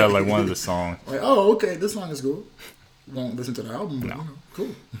of the songs. Like, oh, okay, this song is cool. Won't listen to the album, but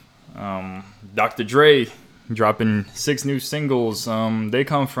cool. Dr. Dre dropping 6 new singles. They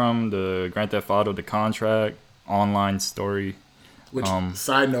come from the Grand Theft Auto: The Contract online story. Which,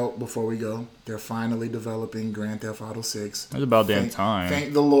 side note, before we go, they're finally developing Grand Theft Auto 6. It's about damn time.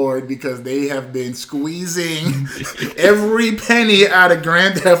 Thank the Lord, because they have been squeezing every penny out of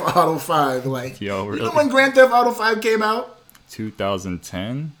Grand Theft Auto 5. Like, yo, really? You know when Grand Theft Auto 5 came out?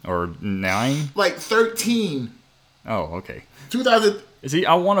 2010 or 9? Like 13. Oh, okay. 2000. See,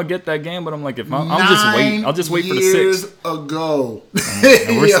 I want to get that game, but I'm like, if I'll just wait for the 6. Years ago.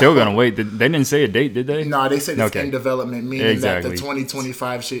 And we're still gonna wait. They didn't say a date, did they? No, they said it's in development, meaning that the Exactly.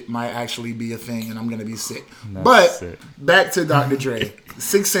 2025 shit might actually be a thing, and I'm gonna be sick. That's But it. back to Dr. Dre,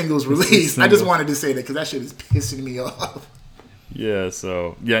 6 singles released. I just wanted to say that because that shit is pissing me off. Yeah.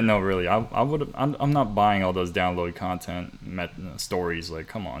 So no, really, I'm not buying all those download content stories. Like,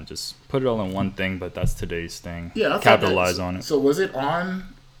 come on, just put it all in one thing. But that's today's thing. Yeah, capitalize on it. So was it on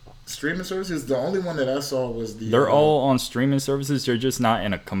streaming services? The only one that I saw was the. They're all on streaming services. They're just not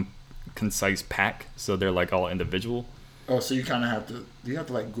in a concise pack. So they're like all individual. Oh, so you kind of have to. Do you have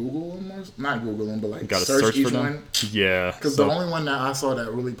to like Google them or not Google them, but like Gotta search each for them. one? Yeah. Because the only one that I saw that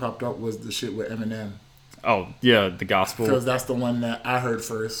really popped up was the shit with Eminem. Oh yeah, the gospel. Because that's the one that I heard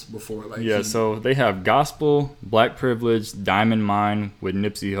first before. Like so they have gospel, Black Privilege, Diamond Mine with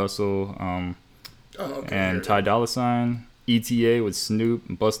Nipsey Hussle, and Ty Dolla $ign, ETA with Snoop,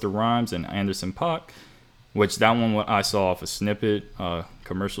 Busta Rhymes, and Anderson .Paak. Which that one I saw off a snippet,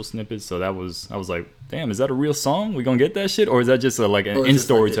 commercial snippet. So I was like, damn, is that a real song? We gonna get that shit, or is that just an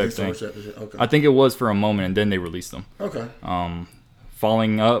in-story type thing? Okay. I think it was for a moment, and then they released them. Okay.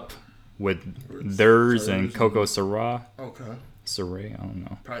 Falling Up with Thurs and Coco Sarai. Okay. Sarai, I don't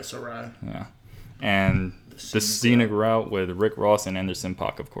know. Probably Sarai. Yeah. And the Scenic Route with Rick Ross and Anderson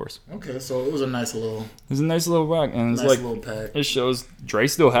 .Paak, of course. Okay, so it was a nice little. It was a nice little rock, and it's nice like little pack. It shows Dre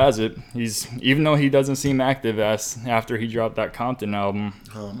still has it. He's even though he doesn't seem active as after he dropped that Compton album.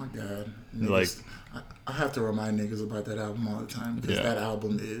 Oh my god! Niggas, like I have to remind niggas about that album all the time because that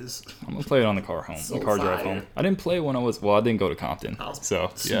album is. I'm gonna play it on the car home, so the car fire. drive home. I didn't play it when I didn't go to Compton, so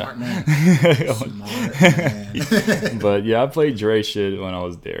smart yeah. Man. Smart man. But yeah, I played Dre shit when I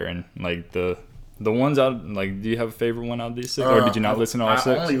was there, and like the ones out. Like, do you have a favorite one out of these 6, or did you not listen to all 6?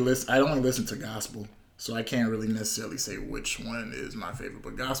 I only listen to gospel. So I can't really necessarily say which one is my favorite,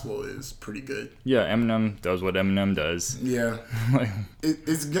 but gospel is pretty good. Yeah, Eminem does what Eminem does. Yeah,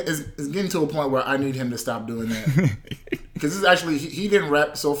 it's getting to a point where I need him to stop doing that because this is actually he didn't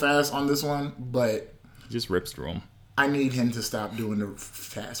rap so fast on this one, but He just rips through them. I need him to stop doing the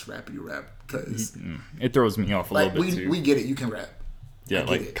fast rappy rap because It throws me off a like little bit too. we get it. You can rap. Yeah,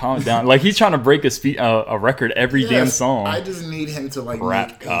 like calm down. Like he's trying to break a record every damn song. I just need him to like Rap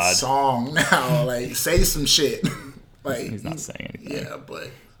make God. a song now. Like say some shit. Like He's not saying anything. Yeah, but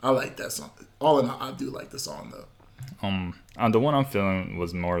I like that song. All in all, I do like the song though. The one I'm feeling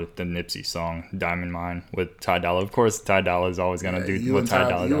was more the Nipsey song, Diamond Mine, with Ty Dolla. Of course, Ty Dolla is always going to do what Ty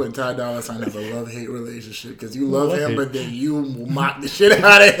Dolla does. You and Ty Dolla Sign have a love-hate relationship because you love him, but then you mock the shit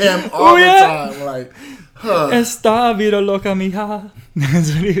out of him all the time. Like, Esta vida loca mija.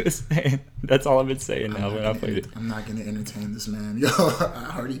 That's what he was saying. That's all I've been saying now when I played it. I'm not going to entertain this man. Yo,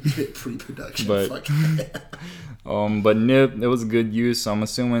 I already did pre-production. But, fuck but Nip, it was a good use. So I'm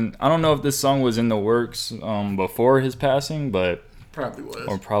assuming, I don't know if this song was in the works before his passing, but probably was.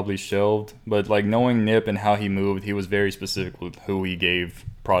 Or probably shelved. But like knowing Nip and how he moved, he was very specific with who he gave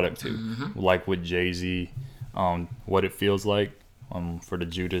product to. Like with Jay-Z, What It Feels Like for the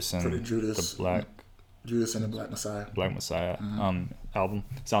Judas and the Black. Judas and the Black Messiah. Album.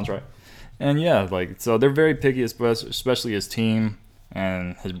 Sounds right. And yeah, like, so they're very picky, especially his team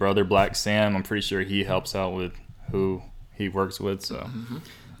and his brother Black Sam. I'm pretty sure he helps out with who he works with, so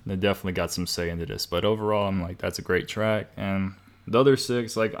they definitely got some say into this. But overall, I'm like, that's a great track. And the other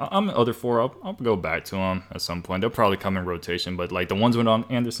 6, like, other 4, I'll go back to them at some point. They'll probably come in rotation, but like the ones with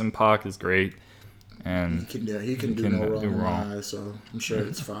Anderson .Paak is great. And he can do no wrong in my eyes, so I'm sure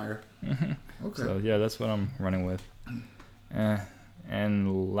it's fire. Okay. So yeah, that's what I'm running with.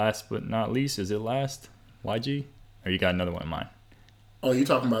 And last but not least, is it last? YG? Or you got another one in mind? Oh, you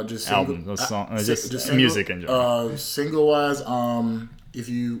talking about just album, just music in general. Single wise, if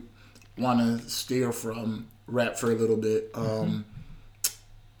you want to steer from rap for a little bit,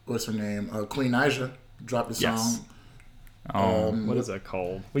 what's her name? Queen Naija dropped a song. What is that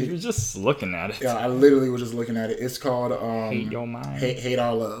called? We were just looking at it. Yeah, I literally was just looking at it. It's called Hate Your Mind. Hate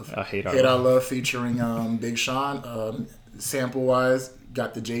Our Love. Hate Our Love featuring Big Sean. Sample wise,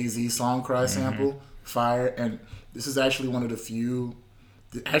 got the Jay-Z Song Cry sample, fire. And this is actually one of the few.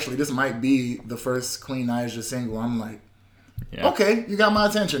 Actually, this might be the first Queen Naija single. I'm like, okay, you got my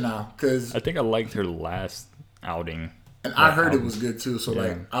attention now, because I think I liked her last outing, and I heard it was good too. So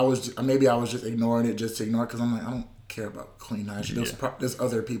like, I was just ignoring it just to ignore, because I'm like, I don't care about Queen Naija. There's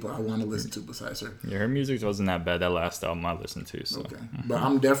other people I want to listen to besides her. Yeah, her music wasn't that bad. That last album I listened to. So. Okay, but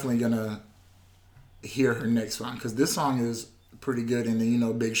I'm definitely gonna hear her next song, because this song is pretty good. And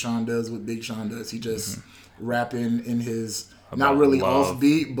then Big Sean does what Big Sean does. He just rapping in his not really off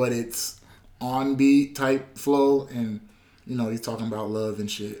beat, but it's on beat type flow, and he's talking about love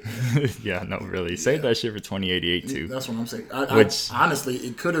and shit. Yeah, no, really. Save that shit for 2088 too. That's what I'm saying. Which honestly,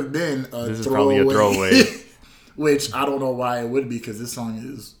 it could have been a this throwaway. is probably a throwaway. Which I don't know why it would be, because this song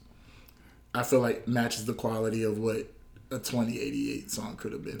is, I feel like, matches the quality of what a 2088 song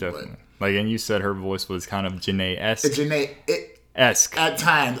could have been. Definitely. Like, and you said her voice was kind of Janae-esque. Janae-esque. At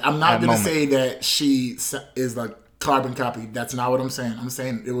times. I'm not going to say that she is like carbon copy. That's not what I'm saying. I'm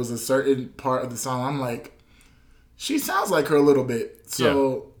saying it was a certain part of the song. I'm like, she sounds like her a little bit.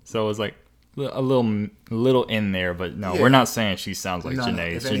 So it was like a little in there, but no, we're not saying she sounds like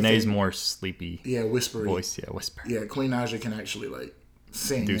Janae. Janae's more sleepy. Yeah, whispery voice. Yeah, whisper. Yeah, Queen Naija can actually like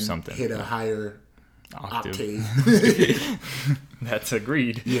sing, do something, hit a higher octave. That's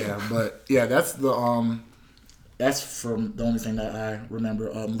agreed. Yeah, but yeah, that's from the only thing that I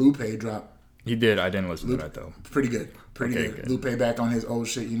remember. Lupe dropped. He did. I didn't listen to that though. Pretty good. Pretty good. Lupe back on his old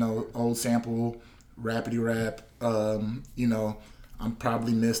shit. Old sample, rapidy rap. I'm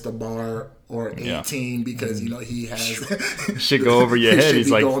probably missed a bar or 18 because he has shit go over your head.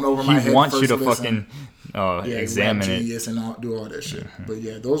 He's like, he wants you to fucking examine it and do all that shit. But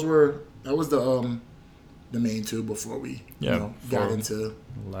yeah, that was the main two before we got into.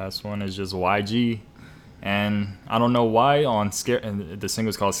 Last one is just YG. And I don't know why and the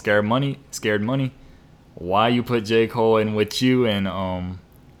single's called Scared Money. Why you put J. Cole in with you and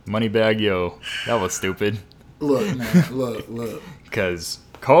Moneybagg Yo? That was stupid. Look, man, look. Because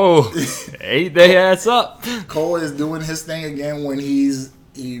Cole ate their ass up. Cole is doing his thing again when he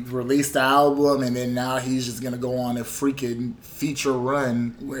released the album, and then now he's just gonna go on a freaking feature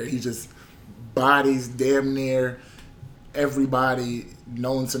run where he just bodies damn near everybody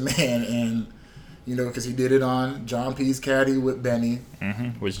known to man, and because he did it on John P's Caddy with Benny,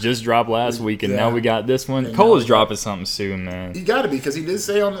 which just dropped last week, and now we got this one. And Cole is dropping something soon, man. He got to be, because he did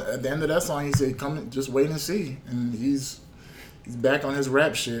say at the end of that song, he said, "Come, just wait and see," and he's back on his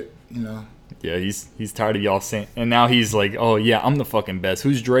rap shit, Yeah, he's tired of y'all saying, and now he's like, "Oh yeah, I'm the fucking best."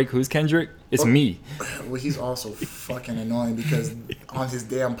 Who's Drake? Who's Kendrick? It's me. Well, he's also fucking annoying because on his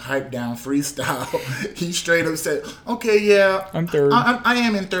damn pipe down freestyle, he straight up said, "Okay, yeah, I'm third. I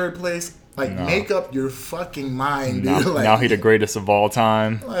am in third place." Like, No. make up your fucking mind, dude. Now he the greatest of all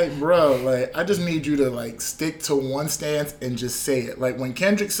time. Like, bro, like, I just need you to, like, stick to one stance and just say it. Like, when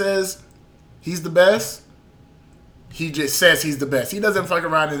Kendrick says he's the best, he just says he's the best. He doesn't fuck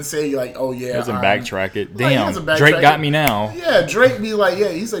around and say, like, oh, yeah. He doesn't backtrack it. Like, he Damn, doesn't backtrack Drake got it. me now. Yeah, Drake be like, yeah,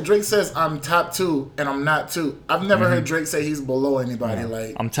 he's like, Drake says I'm top 2 and I'm not 2. I've never heard Drake say he's below anybody.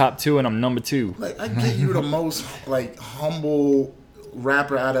 Like, I'm top 2 and I'm number 2. like, I get you the most, like, humble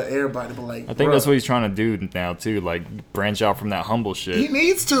rapper out of everybody, but, like, I think bruh, that's what he's trying to do now, too. Like, branch out from that humble shit. he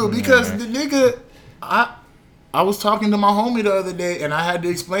needs to, because the nigga, I was talking to my homie the other day, and I had to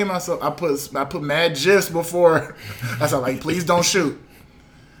explain myself. I put mad gifs before. I said, like, please don't shoot.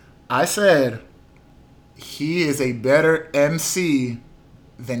 I said, he is a better MC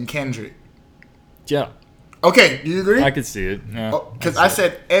than Kendrick. Yeah, Okay, do you agree? I could see it. Yeah, Because I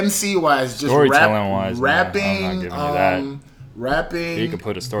said MC wise, just Storytelling-wise, no, rapping, I'm not giving you that. rapping, He could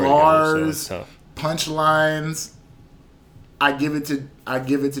put a story bars, together, so it's tough. punchlines. I give it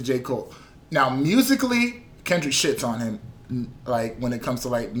to J. Cole. Now musically, Kendrick shits on him. Like when it comes to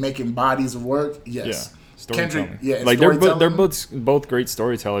like making bodies of work, yes. Yeah. Storytelling. Kendrick, yeah, like they're storytelling. both great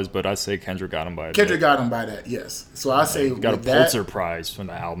storytellers, but I say Kendrick got him by a Kendrick bit. got him by that, yes. So I say He got a with that- Pulitzer Prize from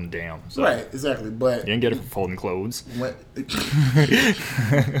the album. Damn, so right? Exactly, but you didn't get it for folding clothes. when,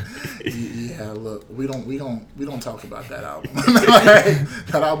 yeah, look, we don't talk about that album. Like,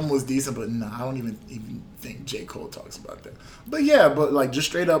 that album was decent, but no, I don't even think J. Cole talks about that. But yeah, but like just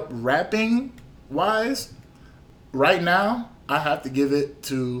straight up rapping wise, right now I have to give it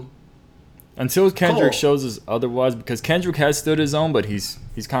to Until Kendrick Cole. shows us otherwise, because Kendrick has stood his own, but he's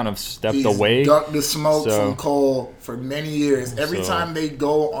kind of stepped he's away. ducked the smoke So- from Cole for many years. Every So- time they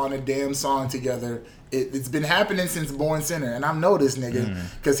go on a damn song together, it's been happening since Born Sinner, and I've noticed, nigga,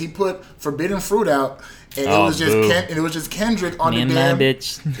 because he put Forbidden Fruit out, and Oh, it was just boo. and it was just Kendrick on Me the and my damn.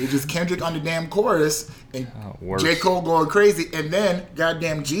 bitch. It was just Kendrick on the damn chorus, and worse. J. Cole going crazy, and then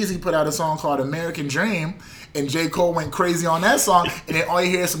goddamn Jeezy put out a song called American Dream. And J. Cole went crazy on that song, and then all you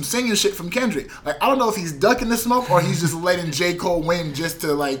hear is some singing shit from Kendrick. Like, I don't know if he's ducking the smoke or he's just letting J. Cole win just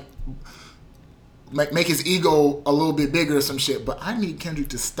to, like, make his ego a little bit bigger or some shit. But I need Kendrick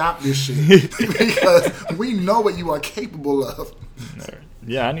to stop this shit because we know what you are capable of.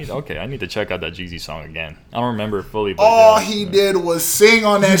 Yeah, I need to check out that Jeezy song again. I don't remember it fully, but All yeah. he did was sing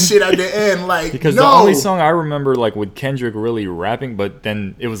on that shit at the end. Like, Because no. the only song I remember, like, with Kendrick really rapping, but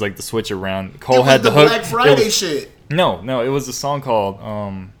then it was like the switch around. Cole it was had the the hook. Black Friday It was- shit. No, it was a song called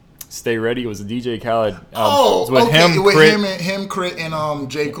 "Stay Ready." It was a DJ Khaled. Oh, it was okay. With Crit. him, Crit, and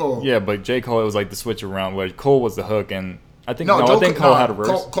J. Cole. Yeah, but J. Cole, it was like the switch around where Cole was the hook, and I think No, I think Cole had a verse,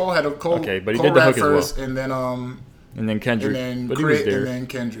 Cole had a Cole. Okay, but he Cole did the rapped hook as well. first, and then and then Kendrick. and then but he was Crit, there. and then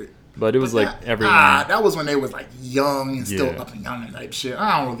Kendrick. But it was like that, every. that was when they was like young and still Yeah. up and young and type shit.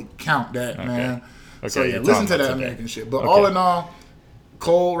 I don't really count that, man. Okay, So yeah, you're listen talking to about that something. American shit. But Okay. all in all,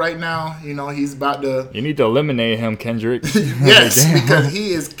 Cole right now, you know, he's about to You need to eliminate him, Kendrick. yes, Damn. because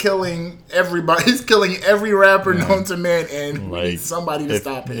he is killing everybody. He's killing every rapper known to man, and we Like, need somebody to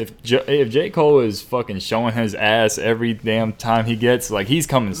stop it. If J. Cole is fucking showing his ass every damn time he gets, like, he's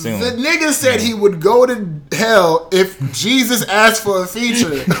coming soon. The nigga said he would go to hell if Jesus asked for a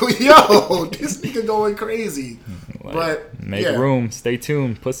feature. Yo, this nigga going crazy. Like, But make yeah. room. Stay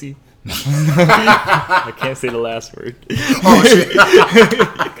tuned, pussy. I can't say the last word. Oh shit.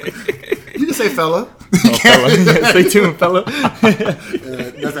 You can say fella. Oh, fella. Stay tuned, fella.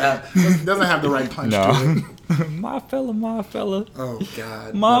 Doesn't have the right punch to it. No. My fella. Oh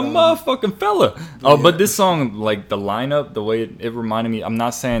god. My But, motherfucking fella. Oh, but this song, like the lineup, the way it reminded me. I'm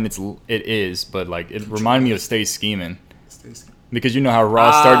not saying it is, but like it reminded me of Stay Scheming. Because you know how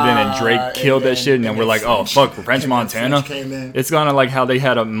Ross started in and Drake killed that shit, and then we're like, oh fuck, French Montana. Came in. It's kind of like how they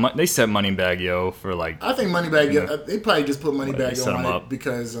had they set Moneybag Yo for like. I think Moneybag, they probably just put Moneybag set on him it up.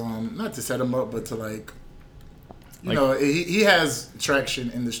 because not to set him up, but to like, you Like- know, he has traction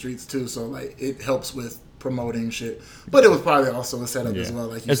in the streets too, so like it helps with promoting shit. But it was probably also a setup as well.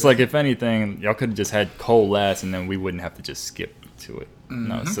 Like you It's said. like if anything, y'all could have just had Cole last, and then we wouldn't have to just skip to it.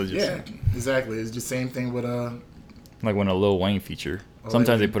 No, so just yeah, exactly. It's the same thing with like when a Lil Wayne feature.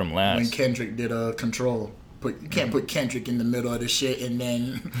 Sometimes they put him when last. Kendrick did Control. You can't put Kendrick in the middle of the shit and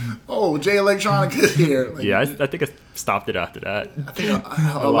then Jay Electronica here. Like, Yeah, I think I stopped it after that. I think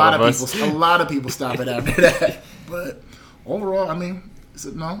a lot lot of of us. people, a lot of people stop it after that. But overall, I mean, it's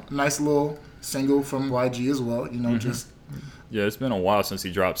a nice little single from YG as well. You know, just Yeah, it's been a while since he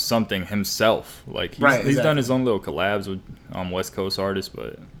dropped something himself. Like he's done his own little collabs with West Coast artists,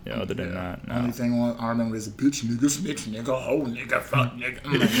 but yeah, other than that, no. Only thing I remember is bitch nigga, snitch nigga, oh nigga, fuck nigga.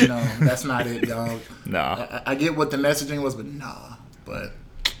 I'm like, no, that's not it, dog. Nah. I get what the messaging was, but nah. But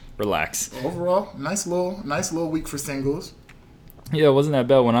relax. Overall, nice little week for singles. Yeah, it wasn't that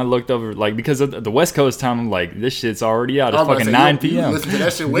bad when I looked over, like, because of the West Coast time, I'm like, this shit's already out. It's fucking 9 p.m. You listen to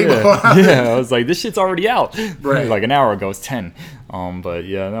that shit way before. Yeah, I was like, this shit's already out. Right. Like an hour ago, it's 10. But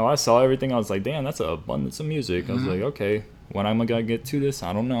yeah, no, I saw everything. I was like, damn, that's an abundance of music. I was like, okay, when am I going to get to this?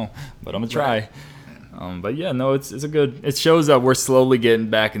 I don't know, but I'm going to try. Right. But yeah, no, it's a good, it shows that we're slowly getting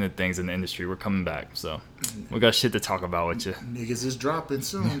back into things in the industry. We're coming back. So we got shit to talk about with you. Niggas is dropping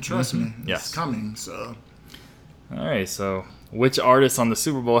soon, trust me. Yes. It's coming, so. All right, so which artist on the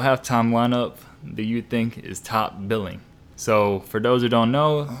Super Bowl halftime lineup do you think is top billing? So for those who don't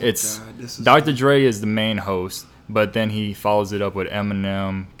know, Dr. Dre is the main host, but then he follows it up with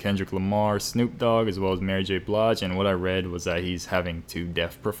Eminem, Kendrick Lamar, Snoop Dogg, as well as Mary J. Blige. And what I read was that he's having 2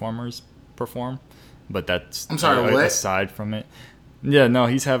 deaf performers perform, but that's aside from it. Yeah, no,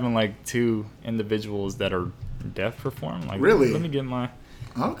 he's having like 2 individuals that are deaf perform. Like, really? Let me get my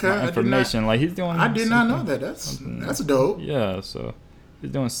information. Like he's doing. I did not know that. That's dope. Yeah, so he's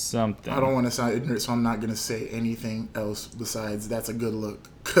doing something. I don't want to sound ignorant, so I'm not gonna say anything else besides that's a good look,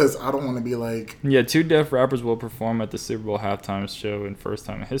 because I don't want to be like. Yeah, 2 deaf rappers will perform at the Super Bowl halftime show in first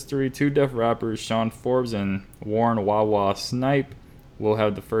time in history. 2 deaf rappers, Sean Forbes and Warren Wawa Snipe, will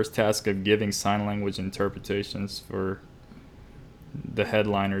have the first task of giving sign language interpretations for the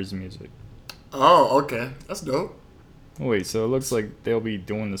headliner's music. Oh, okay, that's dope. Wait, so it looks like they'll be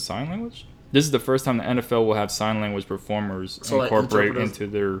doing the sign language? This is the first time the NFL will have sign language performers incorporate into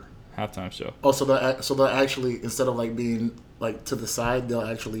their halftime show. Oh, so they'll actually, instead of like being like to the side, they'll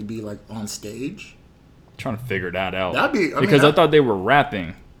actually be like on stage? I'm trying to figure that out. That'd be I thought they were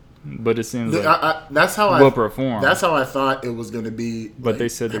rapping, but it seems like that's how we'll perform. That's how I thought it was going to be. But they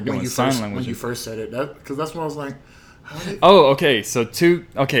said they're doing sign language. When you first said it, because that's what I was like. Oh, okay. So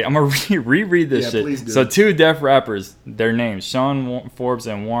I'm gonna reread this shit. Please do. So 2 deaf rappers, their names, Sean Forbes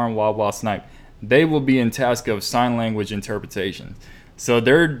and Warren Wawa Snipe, they will be in task of sign language interpretation. So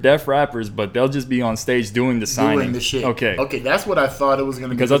they're deaf rappers, but they'll just be on stage doing the signing. Doing the shit. Okay, that's what I thought it was gonna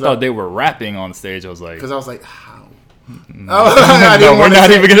be. Because I thought they were rapping on stage. I was like, how? No, we're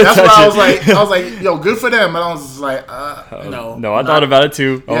not even gonna touch it. That's why I was like, yo, good for them. But I was just like, no. No, I thought about it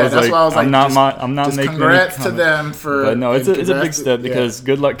too. That's why I was like, I'm not making congrats to them for. But no, it's a big step because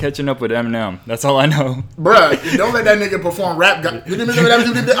good luck catching up with Eminem. That's all I know. Bruh, don't let that nigga perform rap. I'm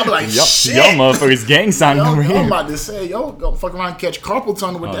like, shit. Y'all motherfuckers gang signing over here. I'm about to say, go fuck around and catch carpal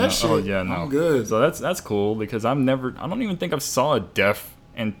tunnel with that shit. Oh yeah, no. I'm good. So that's cool because I don't even think I saw a deaf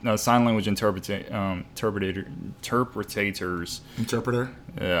and sign language interpretators. Interpreter?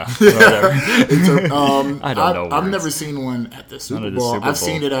 Yeah. Whatever. I don't know. I've never seen one at the Super Bowl. I've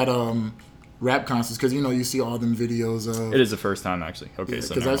seen it at rap concerts because you see all them videos of. It is the first time actually. Okay,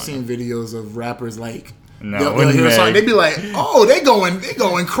 so because I've seen videos of rappers like. No, they'll hear a song, they'd be like, "Oh, they going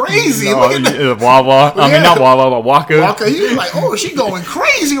crazy." No, Wawa. I mean, not Wawa, but Waka. Waka, he was like, "Oh, she going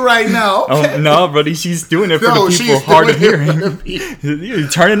crazy right now." Okay. Oh, no, buddy, she's doing it for the people hard of hearing. You're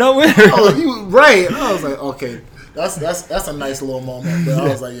turning up with her. Oh, right. I was like, okay. That's a nice little moment. But I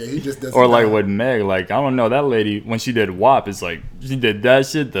was like, yeah, he just doesn't. Or like with Meg, like I don't know, that lady when she did WAP, it's like she did that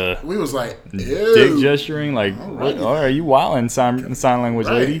shit. We was like, dick gesturing, like, all right, you wildin' sign language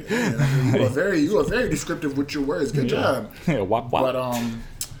lady. Yeah, you are very descriptive with your words. Good job. Yeah, WAP.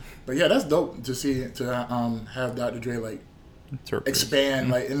 But yeah, that's dope to see have Dr. Dre like expand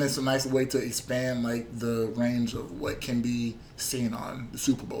like, and it's a nice way to expand like the range of what can be seen on the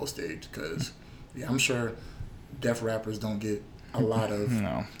Super Bowl stage because I'm sure. Deaf rappers don't get a lot of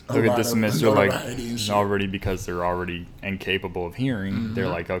they'll get dismissed. They're like already because they're already incapable of hearing. Mm-hmm. They're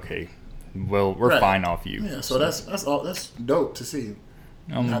like, okay, well, we're fine off you. Yeah, so that's dope to see.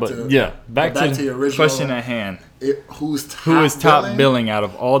 Back to the original question at hand. Who is top billing out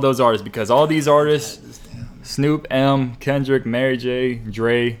of all those artists? Because all these artists, Snoop, M, Kendrick, Mary J,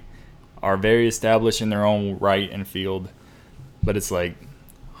 Dre, are very established in their own right and field. But it's like,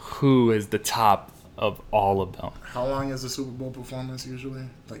 who is the top of all of them? How long is a Super Bowl performance usually?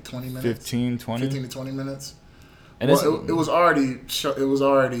 Like 20 minutes? 15 to 20 minutes. And it was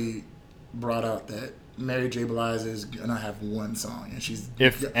already brought out that Mary J. Blige is gonna have one song, and she's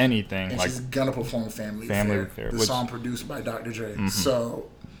she's gonna perform Family Affair, the song produced by Dr. Dre. Mm-hmm. So,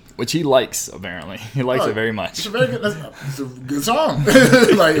 which he likes apparently. He likes it very much. It's a very good. It's a good song,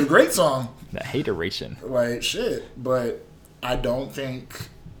 like a great song. That hateration. Like shit, but I don't think.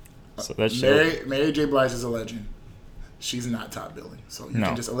 So that Mary J. Blige is a legend. she's not top billing. So you No,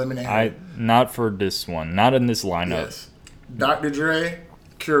 can just eliminate her. not for this one. Not in this lineup. Yes. Dr. Dre,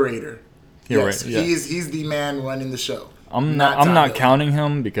 curator. You're Yes, right, yeah. he's the man running the show. I'm top not billing. counting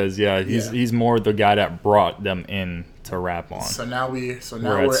him because he's more the guy that brought them in to rap on. So now we're at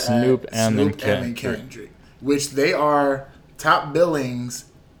at Snoop, M, and Kendrick, which they are top billings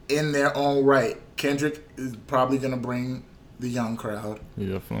in their own right. Kendrick is probably gonna bring the young crowd.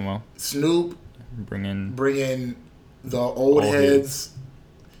 You definitely will. Snoop Bring in the old heads.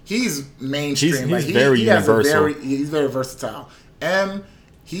 He's mainstream. He's very universal. He's very versatile. M,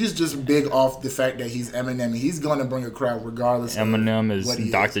 he's just big off the fact that he's Eminem. He's gonna bring a crowd regardless. Eminem of what is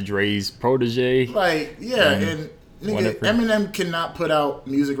he Dr. Dre's protege. Like, yeah, and nigga, whatever. Eminem cannot put out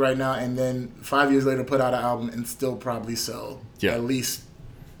music right now and then 5 years later put out an album and still probably sell at least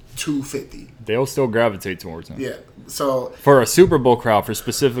 250. They'll still gravitate towards him. Yeah. So for a Super Bowl crowd,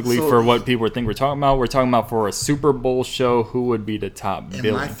 for what people think we're talking about for a Super Bowl show, who would be the top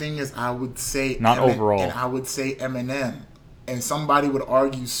billing? My thing is, I would say not overall, and I would say Eminem, and somebody would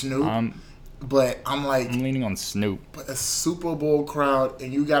argue Snoop, but I'm leaning on Snoop. But a Super Bowl crowd,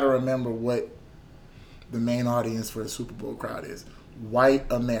 and you got to remember what the main audience for a Super Bowl crowd is: white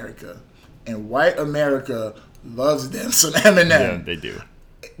America, and white America loves them some Eminem. Yeah, they do.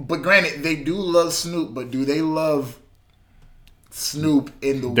 But granted, they do love Snoop, but do they love Snoop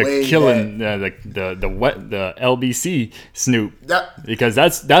in the way killing that the LBC Snoop? Because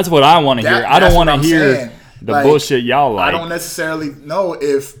that's what I want to hear. I don't want to hear the bullshit y'all like. I don't necessarily know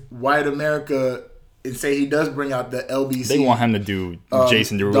if white America, and say he does bring out the LBC. They want him to do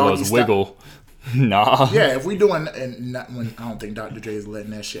Jason Derulo's Wiggle. Nah. Yeah, if we doing, and not when I don't think Dr. Dre is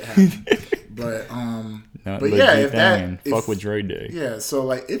letting that shit happen. But yeah, if that fuck with Dre Day. Yeah, so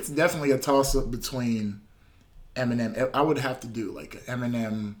like it's definitely a toss up between Eminem. I would have to do like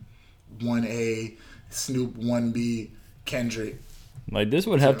Eminem 1A, Snoop 1B, Kendrick. Like this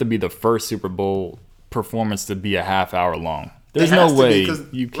would have to be the first Super Bowl performance to be a half hour long. There's no way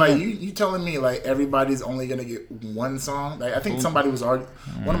you can't. Like you telling me like everybody's only gonna get one song? Like I think somebody was arguing.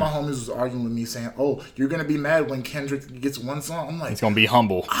 One of my homies was arguing with me saying, "Oh, you're gonna be mad when Kendrick gets one song." I'm like, it's gonna be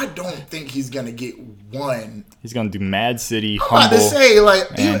Humble. I don't think he's gonna get one. He's gonna do Mad City, I'm Humble. about to say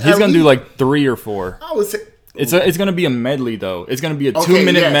like he's gonna do like 3 or 4. I would say. It's gonna be a medley though. It's gonna be a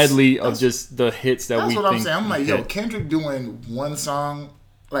 2-minute medley of just the hits that we think. That's what I'm saying. I'm like, yo, Kendrick doing one song.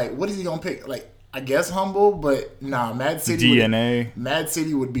 Like, what is he gonna pick? Like, I guess Humble, but nah, Mad City. DNA. Mad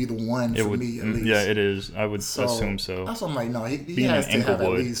City would be the one for me at least. Yeah, it is. I would assume so. That's what I'm like. No, he has to have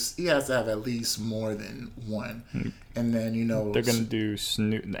at least. He has to have at least more than one. And then they're gonna do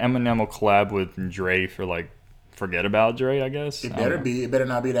Snoop. Eminem will collab with Dre for like. Forget About Dre, I guess. It better be. It better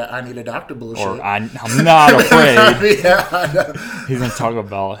not be that I Need a Doctor bullshit. Or I'm not afraid. He's gonna talk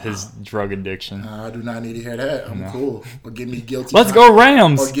about his drug addiction. I do not need to hear that. I'm cool. Or give me guilty. Let's go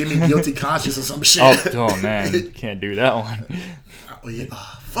Rams. Or give me guilty conscience or some shit. Oh man, can't do that one.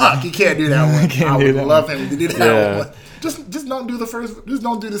 Fuck, he can't do that one. I would love him to do that one. Just don't do the first. Just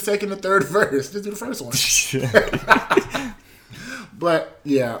don't do the second and third verse. Just do the first one. But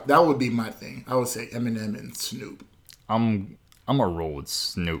yeah, that would be my thing. I would say Eminem and Snoop. I'm gonna roll with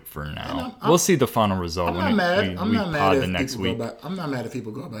Snoop for now. We'll see the final result. I'm not mad if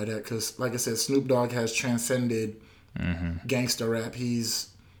people go by that because, like I said, Snoop Dogg has transcended gangster rap.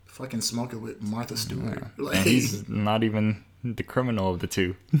 He's fucking smoking with Martha Stewart. Like, and he's not even the criminal of the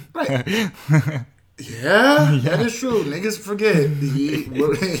two. Right. Yeah, that is true. Niggas forget.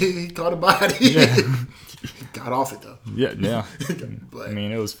 He caught a body. Yeah. Got off it though. Yeah. But, I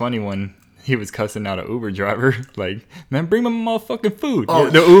mean, it was funny when he was cussing out an Uber driver. Like, man, bring my motherfucking food. Oh,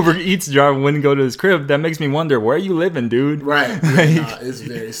 the Uber Eats driver wouldn't go to his crib. That makes me wonder, where are you living, dude? Right. Yeah, it's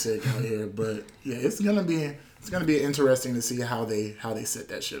very sick out here. But yeah, it's gonna be interesting to see how they set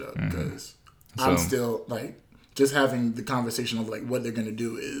that shit up because I'm still like just having the conversation of like what they're gonna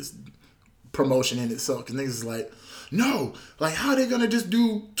do is promotion in itself. Because niggas is like, no, like how are they gonna just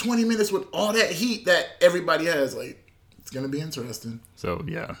do 20 minutes with all that heat that everybody has? Like, it's gonna be interesting. So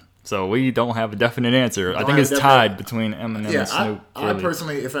yeah. So we don't have a definite answer. I think it's tied between Eminem and Snoop. I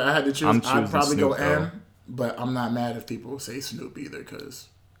personally, if I had to choose, I'd probably Snoop, go M. But I'm not mad if people say Snoop either, because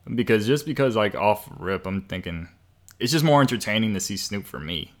like off rip, I'm thinking it's just more entertaining to see Snoop for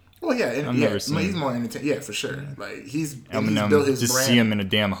me. Well, yeah, he's more entertaining. Yeah, for sure. Like he's built his just brand. See him in a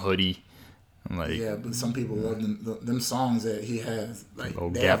damn hoodie. Like, yeah, but some people love them songs that he has. Like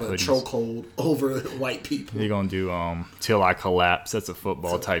they have a chokehold over white people. He gonna do "Till I Collapse." That's a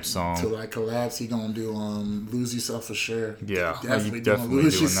football type song. "Till I Collapse." He gonna do "Lose Yourself" for sure. Yeah, definitely doing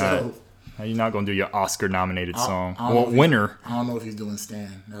Lose Yourself. You're not gonna do your Oscar-nominated song. I don't Well, know if winner. I don't know if he's doing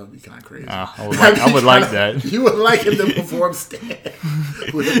Stan. That would be kind of crazy. I would like that. You would like him to perform Stan.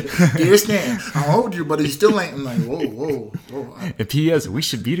 Dear Stan, I hold you, but he still ain't. I'm like, whoa. And P.S. We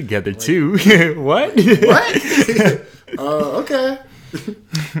should be together too. What? What? Okay.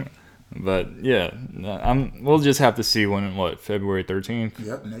 But yeah, we'll just have to see when. February 13th.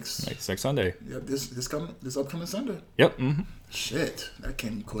 Yep. Next Sunday. Yep. This upcoming Sunday. Yep. Mm-hmm. Shit, that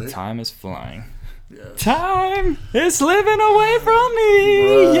came quick. Time is flying. Yeah. Time is slipping away from me.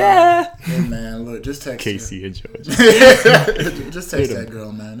 Bruh. Yeah. Hey man, look, just text Casey and George. Just text that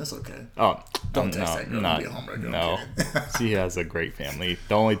girl, man. That's okay. Oh, Don't text that girl. Don't be a homewrecker. No, she has a great family.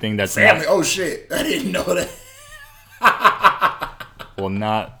 The only thing that's Family. Oh shit, I didn't know that.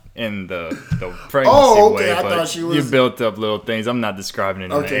 not in the pregnancy Oh, okay, way, I but thought she was- you built up little things. I'm not describing it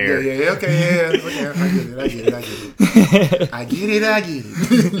in the Okay, air. yeah. Okay, I get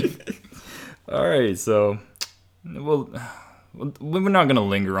it. All right, so we're not gonna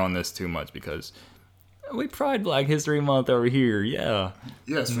linger on this too much because we Pride Black History Month over here. Yeah,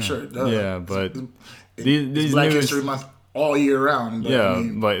 Yes, for sure. yeah, but these Black news, History Month all year round. But, yeah, I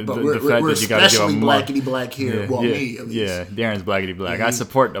mean, but the we're fact that you gotta give a especially month. blackity black here. Well, me at least. Yeah, Darren's blackity black. Yeah, I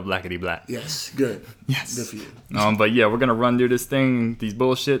support the blackity black. Yes, good. Yes. Good for you. But yeah, we're gonna run through this thing, these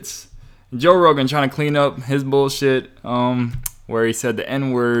bullshits. Joe Rogan trying to clean up his bullshit, where he said the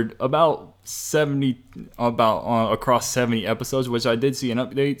N-word across 70 episodes, which I did see an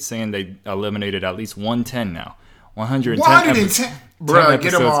update saying they eliminated at least 110 now. 110 Bruh, get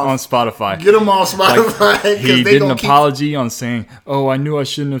episodes them off on Spotify. Get them off Spotify. He 'cause they did an gonna keep- apology on saying, "Oh, I knew I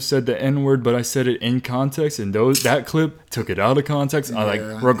shouldn't have said the N-word, but I said it in context, and that clip took it out of context." I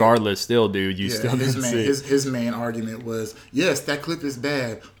regardless, still, dude, you still his didn't main, see it. his main argument was, yes, that clip is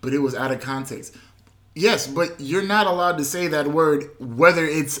bad, but it was out of context. Yes, but you're not allowed to say that word whether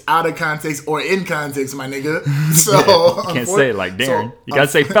it's out of context or in context, my nigga. So You can't say it like Darren. You gotta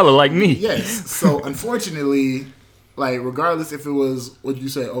say fella like me. Yes. So unfortunately, like regardless if it was what you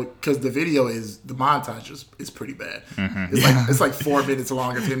say, because the video the montage is pretty bad. Mm-hmm. It's like 4 minutes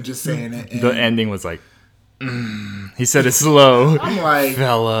long of him just saying it. And The ending was like, he said it slow. I'm like,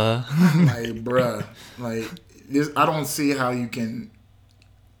 fella. bruh, like this. I don't see how you can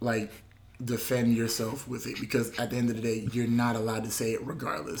like defend yourself with it, because at the end of the day, you're not allowed to say it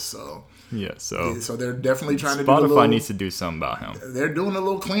regardless. So Yeah, so they're definitely trying to do Spotify needs to do something about him. They're doing a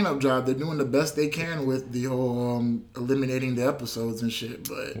little cleanup job. They're doing the best they can with the whole eliminating the episodes and shit.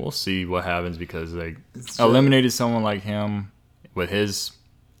 But We'll see what happens, because It's eliminated someone like him with his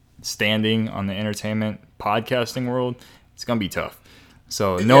standing on the entertainment podcasting world. It's gonna be tough.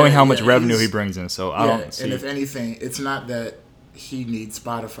 So knowing how much revenue he brings in, so I don't see. And if anything, it's not that he needs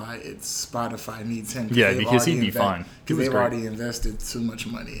Spotify, it's Spotify needs him. Yeah, because he'd be fine. He Because was they've great. already invested too much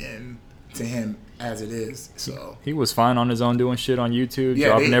money into him as it is. So He was fine on his own doing shit on YouTube, yeah,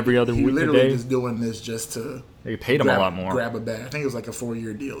 dropping every other he week a literally day. just doing this just to They paid him a lot more. grab a bag. I think it was like a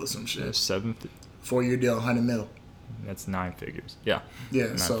 4-year deal or some shit. 4-year deal, 100 mil. That's 9 figures. Yeah. Yeah,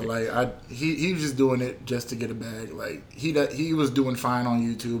 9 so figures. like he was just doing it just to get a bag. Like he was doing fine on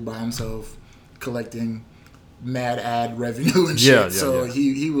YouTube by himself, collecting mad ad revenue and shit. Yeah, so yeah.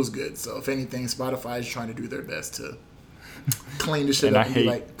 he was good. So if anything, Spotify is trying to do their best to clean the shit And up I and be hate-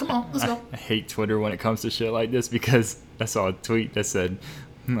 like, come on, let's go. I hate Twitter when it comes to shit like this, because I saw a tweet that said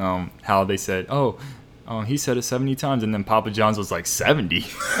how they said, he said it 70 times, and then Papa John's was like 70.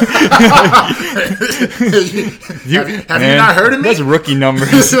 Have you not heard of me? That's rookie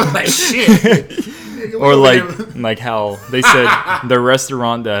numbers. Like shit. Or like how they said the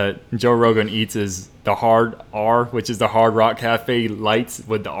restaurant that Joe Rogan eats is the Hard R, which is the Hard Rock Cafe lights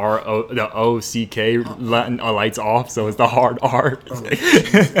with the OCK lights off, so it's the Hard R.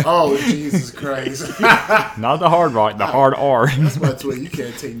 Oh Jesus Christ! Not the Hard Rock, the Hard R. That's why Twitter, you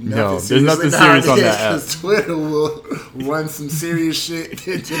can't take nothing No, there's seriously nothing serious on nowadays, that app. 'cause Twitter will run some serious shit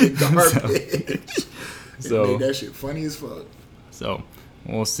into the garbage. So- and make that shit funny as fuck. So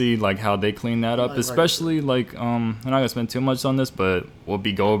we'll see like how they clean that up, Like- especially like I'm not gonna spend too much on this, but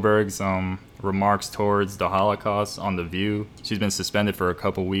Whoopi Goldberg's remarks towards the Holocaust on The View. She's been suspended for a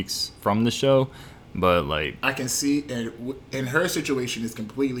couple weeks from the show, but like I can see, and her situation is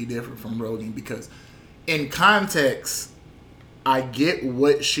completely different from Rogan, because in context, I get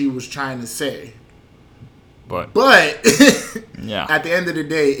what she was trying to say, but yeah, at the end of the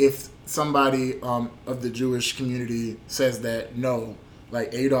day, if somebody of the Jewish community says that no,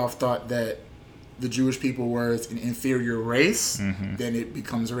 like Adolf thought that the Jewish people were an inferior race, then it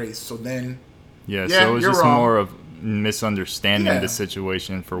becomes race. So then, yeah. yeah, So it's you're just wrong. more of misunderstanding Yeah. the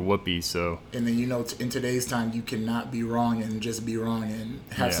situation for Whoopi. So And then, in today's time, you cannot be wrong and just be wrong and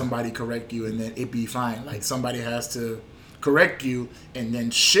have Yeah. somebody correct you and then it be fine. Like, somebody has to correct you and then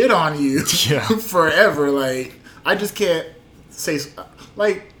shit on you Yeah. forever. Like, I just can't say,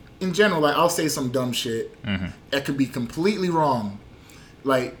 like, in general, like, I'll say some dumb shit that could be completely wrong.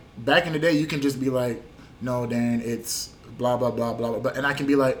 Like, back in the day, you can just be like, no, Darren, it's blah, blah, blah, blah, blah. And I can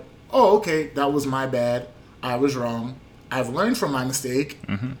be like, oh, okay, that was my bad. I was wrong. I've learned from my mistake.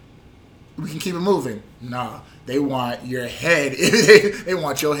 We can keep it moving. Nah, they want your head. They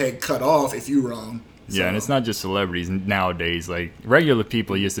want your head cut off if you wrong. yeah, and it's not just celebrities nowadays. Like regular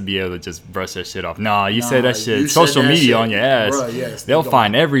people used to be able to just brush that shit off. Nah, you said that shit. you said Social that media shit. on your ass. Bruh, yes, They'll they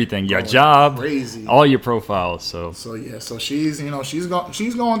find everything. Your going job, crazy. all your profiles. So So yeah, so she's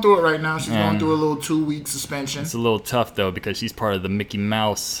going through it right now. She's going through a little 2-week suspension. it's a little tough though because she's part of the Mickey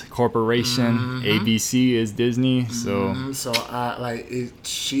Mouse Corporation. ABC is Disney. So So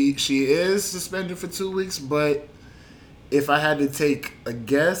she is suspended for 2 weeks, but if I had to take a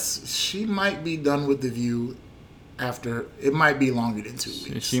guess, she might be done with The View after. It might be longer than 2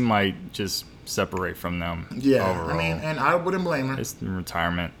 weeks. she might just separate from them. Yeah, overall. I mean, and I wouldn't blame her. It's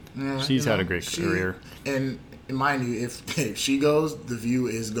retirement. Yeah, She's had a great career. And mind you, if she goes, The View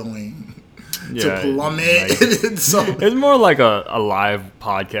is going Yeah, to plummet. like- So It's more like a live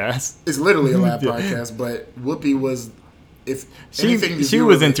podcast. it's literally a live podcast. But Whoopi was, if anything, The She View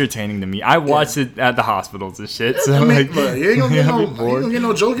was really- entertaining to me. I watched it at the hospitals and shit. So I mean, like, look, you ain't gonna get I'd no, be you ain't bored. gonna get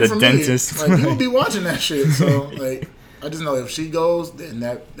no joking The from dentist. me. Like, you gonna be watching that shit. So like, I just know if she goes, then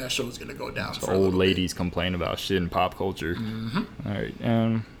that show's gonna go down. For a Old little bit. ladies complain about shit in pop culture. All right,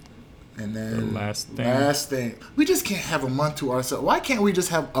 And then The last thing. we just can't have a month to ourselves. Why can't we just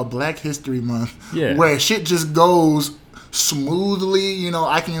have a Black History Month? Yeah. Where shit just goes smoothly.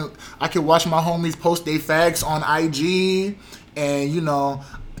 I can watch my homies post their facts on IG, and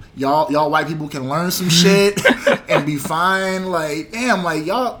y'all white people can learn some shit and be fine. Like, damn, like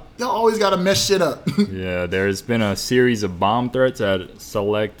y'all always gotta mess shit up. Yeah, there's been a series of bomb threats at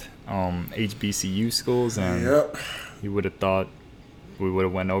select HBCU schools, and Yep. you would have thought we would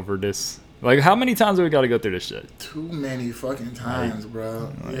have went over this. Like, how many times do we got to go through this shit? Too many fucking times,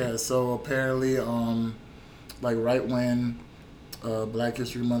 bro. Yeah, so apparently, like right when Black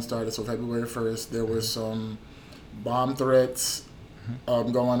History Month started, so February 1st, there was some bomb threats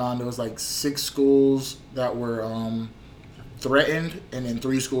going on. There was like 6 schools that were threatened, and then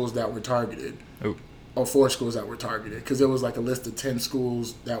 3 schools that were targeted. Oh, Or 4 schools that were targeted, because there was like a list of 10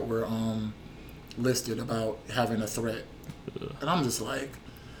 schools that were listed about having a threat. And I'm just like,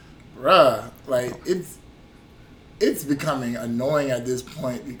 bruh, like it's becoming annoying at this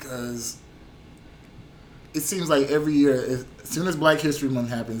point, because it seems like every year, as soon as Black History Month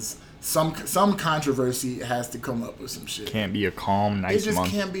happens, some controversy has to come up with some shit. can't be a calm, It nice just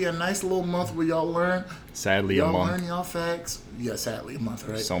month. can't be a nice little month where y'all learn. Sadly, a Y'all month. learn y'all facts. Yeah, sadly, a month,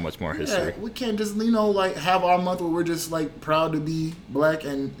 right? So much more Yeah, history. we can't just, like, have our month where we're just, like, proud to be Black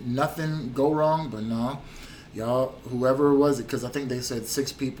and nothing go wrong. But no, y'all, whoever was it, because I think they said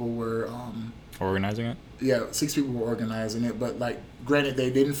 6 people were, Organizing it? 6 people were organizing it. But, like, granted,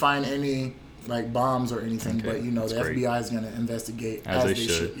 they didn't find any, like, bombs or anything. Okay, But, the that's great. FBI is going to investigate As as they they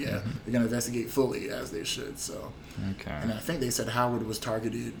should. Yeah, Mhm. they're going to investigate fully as they should. So, Okay. and I think they said Howard was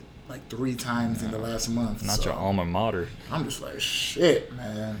targeted, like, 3 times in the last month. Not so. your alma mater. I'm just like, shit,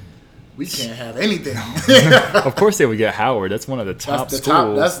 man. We can't have anything. Of course they would get Howard. That's one of the top That's the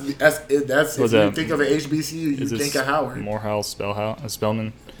schools. top. That's Was if you that- think of an HBCU, you Is this think of Howard, Morehouse,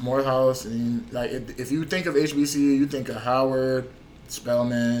 Spelman? Morehouse, and like if you think of HBCU, you think of Howard,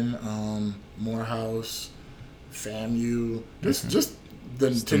 Spelman, Morehouse, FAMU. Just to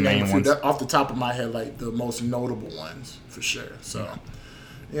the name main a few ones. off the top of my head, like the most notable ones for sure. So.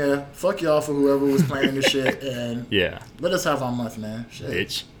 Yeah, fuck y'all for whoever was planning this shit, and Yeah. let us have our month, man. Shit.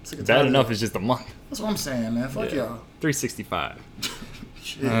 Bitch. Sick and Bad tired of enough it. is just a month. That's what I'm saying, man. Fuck Yeah. y'all. 365.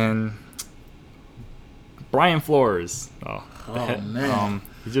 Shit. And Brian Flores. Oh, man.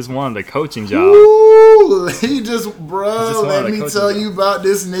 he just wanted a coaching job. Ooh, he just, bro, just wanted let a me coaching tell job. you about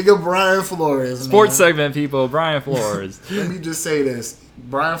this nigga Brian Flores. Sports man. segment, people. Brian Flores. Let me just say this.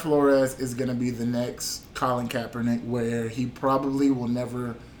 Brian Flores is going to be the next Colin Kaepernick, where he probably will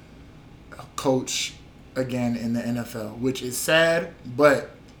never coach again in the NFL, which is sad,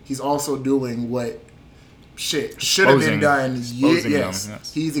 but he's also doing what should have been done. Exposing Yes. them,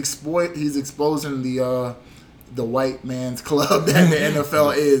 yes. He's exposing the white man's club that the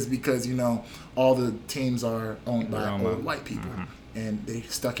NFL is, because all the teams are owned by They're owned by- old white people, and they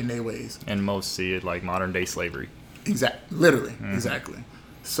stuck in their ways. And most see it like modern day slavery. Exactly. Literally. Exactly.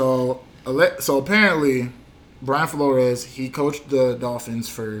 So apparently, Brian Flores, he coached the Dolphins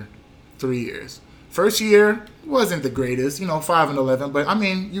for 3 years. First year wasn't the greatest, 5-11, but I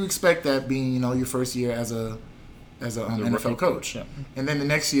mean, you expect that being, your first year as a NFL coach. Yeah. And then the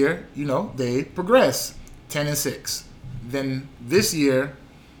next year, they progress 10-6. Then this year,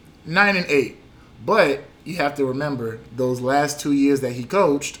 9-8. But you have to remember those last 2 years that he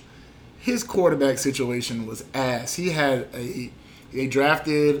coached, his quarterback situation was ass. They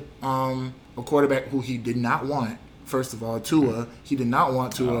drafted a quarterback who he did not want. First of all, Tua. He did not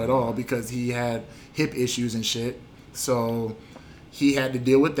want Tua at all because he had hip issues and shit. So he had to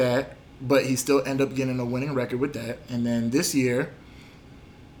deal with that, but he still ended up getting a winning record with that. And then this year,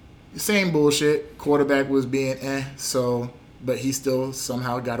 same bullshit. Quarterback was being but he still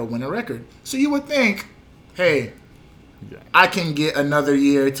somehow got a winning record. So you would think, hey, I can get another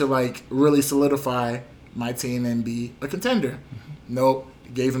year to really solidify my team and be a contender. Nope,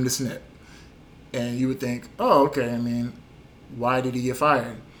 gave him the snip. And you would think, oh, okay, I mean, why did he get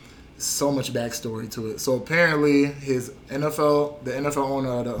fired? So much backstory to it. So apparently the NFL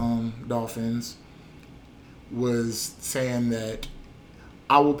owner of the Dolphins was saying that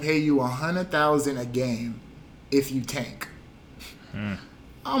I will pay you $100,000 a game if you tank.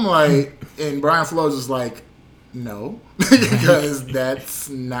 I'm like, and Brian Flores was like, no, because that's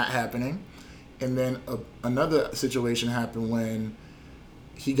not happening. And then another situation happened when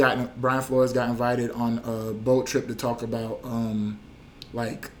Brian Flores got invited on a boat trip to talk about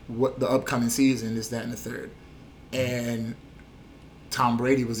what the upcoming season is, that and the third. And Tom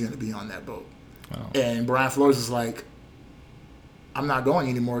Brady was going to be on that boat. Oh. And Brian Flores was like, I'm not going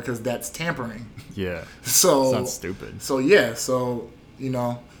anymore because that's tampering. Yeah. So sounds stupid. So yeah, so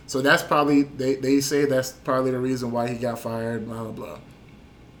that's probably they say that's probably the reason why he got fired, blah blah blah.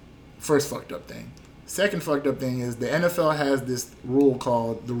 First fucked up thing. Second fucked up thing is the NFL has this rule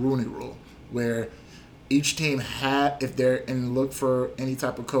called the Rooney Rule, where each team if they're in look for any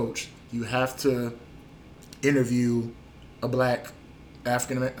type of coach, you have to interview a black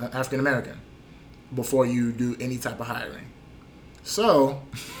African American before you do any type of hiring. So,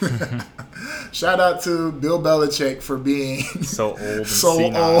 shout out to Bill Belichick for being so old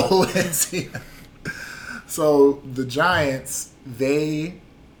and senile. So the Giants, they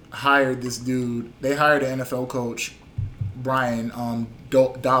hired this dude. They hired an NFL coach, Brian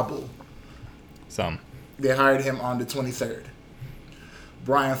Daboll. They hired him on the 23rd.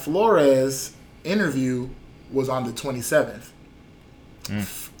 Brian Flores' interview was on the 27th.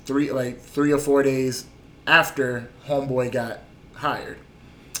 3 or 4 days after homeboy got hired.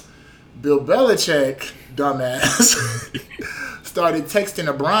 Bill Belichick, dumbass, started texting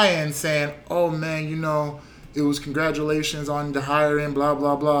to Brian saying, oh man, it was congratulations on the hiring, blah,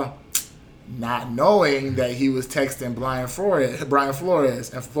 blah, blah. Not knowing that he was texting Brian Flores.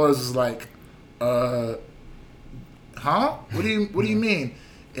 And Flores was like, huh? What do you mean?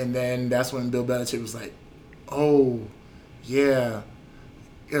 And then that's when Bill Belichick was like, oh, yeah.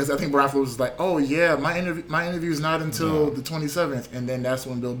 Because I think Brian Flores was like, oh, yeah, my interview's not until the 27th. And then that's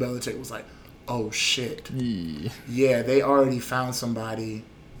when Bill Belichick was like, oh, shit. Yeah, they already found somebody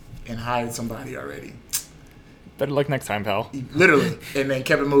and hired somebody already. Better luck next time, pal. Literally. And then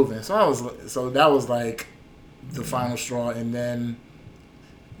kept it moving. So that was like the final straw. And then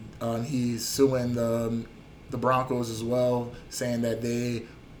he's suing the Broncos as well, saying that they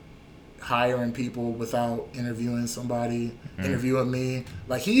hiring people without interviewing somebody, interviewing me.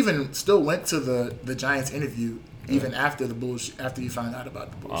 Like, he even still went to the Giants interview even after the bullshit, after he found out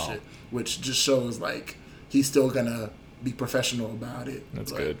about the bullshit, which just shows like he's still gonna be professional about it.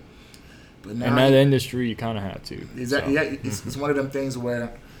 That's good. But now in that industry, you kind of have to. Exactly. So. Yeah, it's one of them things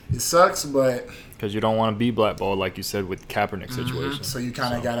where it sucks, but because you don't want to be blackballed, like you said with Kaepernick situation. So you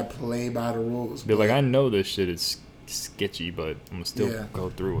kind of gotta play by the rules. Be like, I know this shit is sketchy, but I'm gonna still go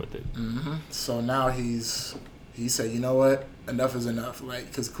through with it. So now he said, you know what, enough is enough. Like,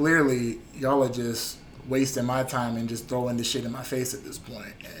 because clearly y'all are just wasting my time and just throwing this shit in my face at this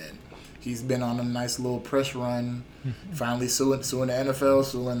point. And he's been on a nice little press run, finally suing the NFL,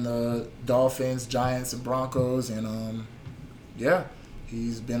 suing the Dolphins, Giants, and Broncos, and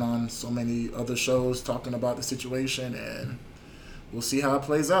he's been on so many other shows talking about the situation, and we'll see how it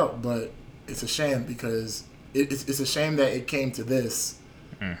plays out. But it's a shame because it's a shame that it came to this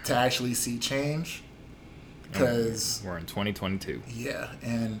to actually see change. Because we're in 2022. Yeah,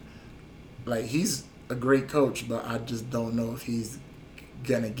 and like, he's a great coach, but I just don't know if he's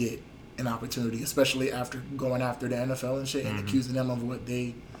gonna get an opportunity, especially after going after the NFL and shit and accusing them of what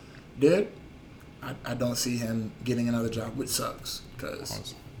they did. I don't see him getting another job, which sucks.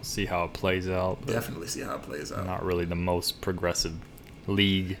 Because we'll see how it plays out. Definitely see how it plays out. Not really the most progressive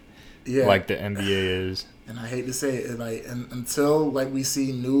league Yeah. like the NBA is. And I hate to say it, like until we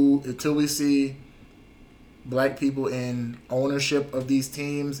see black people in ownership of these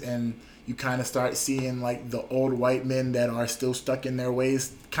teams, and you kind of start seeing like the old white men that are still stuck in their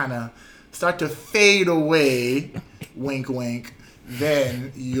ways kind of start to fade away, wink wink,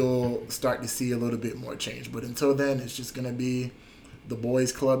 then you'll start to see a little bit more change. But until then, it's just gonna be the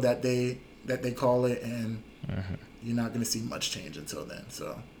boys club that they call it, and you're not gonna see much change until then.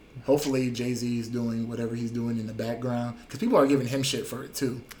 So hopefully Jay-Z is doing whatever he's doing in the background, because people are giving him shit for it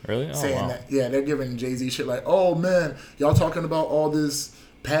too. Really? Oh, saying wow. that, yeah, they're giving Jay-Z shit like, oh man, y'all talking about all this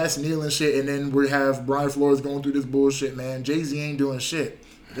past kneeling shit, and then we have Brian Flores going through this bullshit, man. Jay-Z ain't doing shit.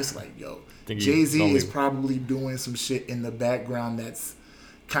 Just like, yo, Jay-Z is probably doing some shit in the background that's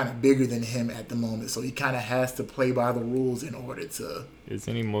kind of bigger than him at the moment, so he kind of has to play by the rules in order to.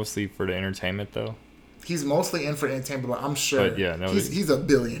 Isn't he mostly for the entertainment though? He's mostly in for entertainment, but I'm sure he's a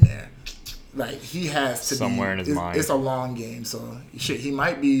billionaire. Like, he has to somewhere be, in his mind. It's a long game, so he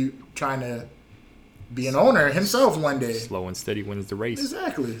might be trying to be an owner himself one day. Slow and steady wins the race.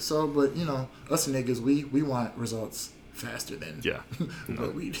 Exactly. So, but us niggas, we want results faster than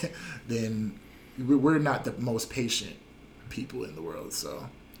but we're not the most patient people in the world. So,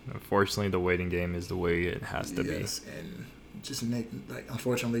 unfortunately, the waiting game is the way it has to be. Yes, and just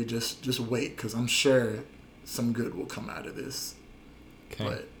unfortunately, just wait, because I'm sure some good will come out of this. Okay.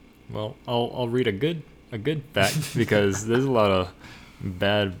 But, well, I'll read a good fact, because there's a lot of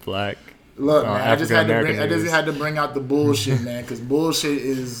bad black. Look, man, I just had to bring out the bullshit, man, because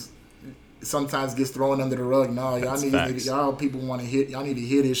bullshit sometimes gets thrown under the rug. No, y'all people want to hit. Y'all need to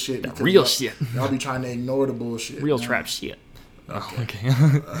hear this shit. Real shit. Y'all be trying to ignore the bullshit. Real man. Trap shit. Okay.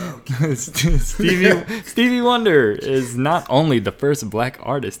 Okay. Stevie Wonder is not only the first black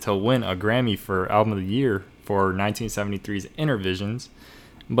artist to win a Grammy for Album of the Year for 1973's Intervisions,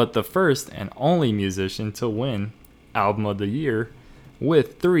 but the first and only musician to win Album of the Year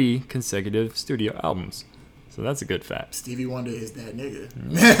with 3 consecutive studio albums. So that's a good fact. Stevie Wonder is that nigga.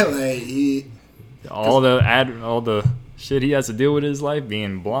 All the shit he has to deal with his life,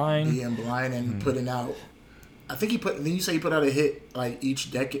 being blind and putting out. I think Then you say he put out a hit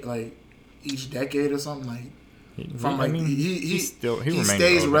each decade or something like. He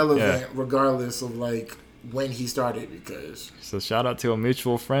stays relevant regardless of when he started, because. So shout out to a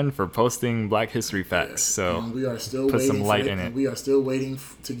mutual friend for posting Black History facts. So and we are still put waiting some light in it. We are still waiting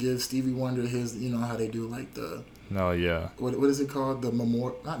to give Stevie Wonder his, how they do the. Oh yeah. What is it called? The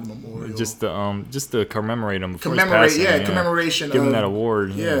memorial? Not the memorial. Just to commemorate him before his passing. Commemoration. Give him that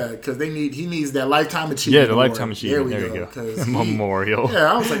award. Yeah, because he needs that lifetime achievement. Yeah, the lifetime achievement. There we go. Memorial.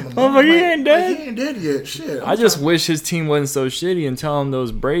 Yeah, I was like, oh, but he ain't dead. He ain't dead yet. Shit. I just wish his team wasn't so shitty and tell him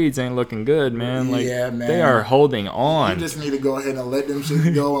those braids ain't looking good, man. Man. They are holding on. You just need to go ahead and let them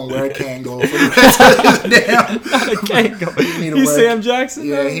shit go and wear a Kangol for the rest of his damn. Kangol. He's Sam Jackson.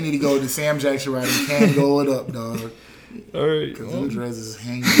 Yeah, he need to go to Sam Jackson right and Kangol it up, dog. All right. Because them dreads is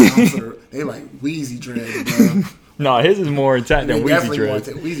hanging down they like Wheezy dreads, bro. No, his is more intact than Wheezy dreads.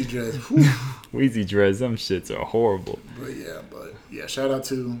 Wheezy dreads. Wheezy dreads, them shits are horrible. But shout out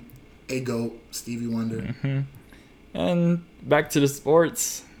to a GOAT, Stevie Wonder. Mm-hmm. And back to the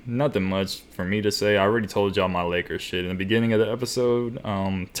sports. Nothing much for me to say. I already told y'all my Lakers shit in the beginning of the episode.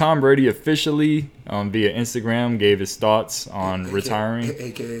 Tom Brady officially, via Instagram, gave his thoughts on retiring.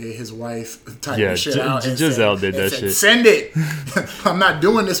 AKA his wife typed shit out. Giselle did that shit. Send it. I'm not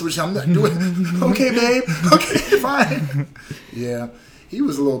doing this with you. I'm not doing it. Okay, babe. Okay, fine. Yeah. He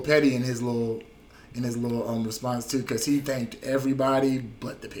was a little petty in his little response too, because he thanked everybody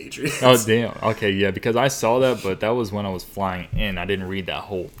but the Patriots. Oh damn! Okay, yeah, because I saw that, but that was when I was flying in. I didn't read that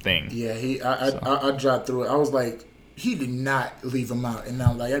whole thing. Yeah, I dropped through it. I was like, he did not leave him out, and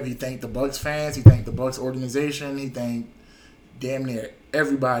I'm like, he thanked the Bucks fans, he thanked the Bucks organization, he thanked damn near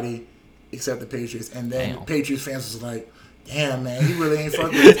everybody except the Patriots, and then the Patriots fans was like, damn man, he really ain't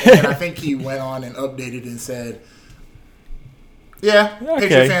fucking with it. And I think he went on and updated and said, yeah, okay.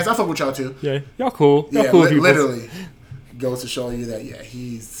 Patriot fans, I fuck with y'all too. Yeah, y'all cool. Y'all cool people. Literally goes to show you that,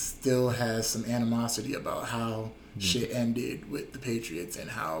 he still has some animosity about how shit ended with the Patriots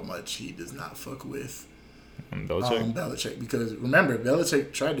and how much he does not fuck with Belichick. Because remember,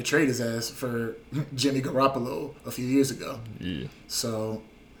 Belichick tried to trade his ass for Jimmy Garoppolo a few years ago. Yeah. So,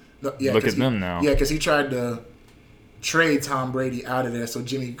 look at them now. Yeah, because he tried to trade Tom Brady out of there so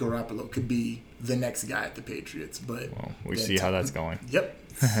Jimmy Garoppolo could be the next guy at the Patriots, but we see how that's going. Yep,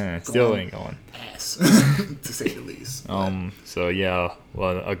 still ain't going ass to say the least. So yeah,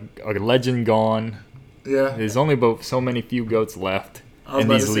 well, a legend gone. Yeah, there's only about so many few goats left in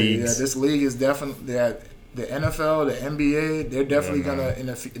these leagues. Yeah, this league is definitely the NFL, the NBA, they're definitely gonna in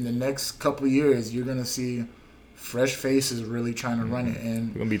the next couple of years, you're gonna see fresh faces really trying to run it, and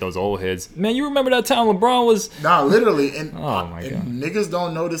We're gonna be those old heads. Man, you remember that time LeBron was? nah, literally, and, Oh my God. and niggas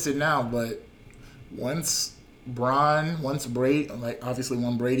don't notice it now, but once Brady, like obviously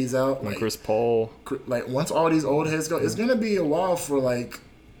when Brady's out, When like, Chris Paul. like once all these old heads go, it's gonna be a while for like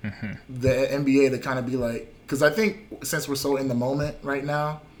the NBA to kind of be like, because I think since we're so in the moment right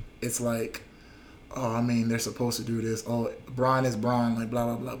now, it's like, oh, I mean, they're supposed to do this. Oh, Bron is Bron, like blah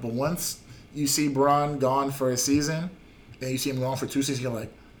blah blah. But once you see Bron gone for a season, and you see him gone for 2 seasons, you're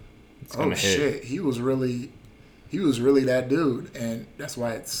like, oh shit, he was really that dude, and that's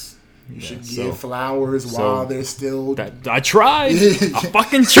why you should give flowers while they're still. I tried. I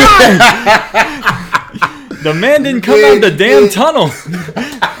fucking tried. The man didn't come out of the damn tunnel.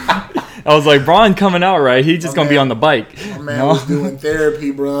 I was like, Bron coming out right. He's just gonna be on the bike. My man was doing therapy,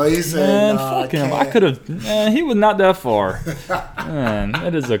 bro. He said, Man, nah, fuck him. I could have. Man, he was not that far. Man,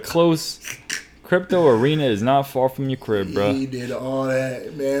 it is a close. Crypto Arena is not far from your crib, bro. He did all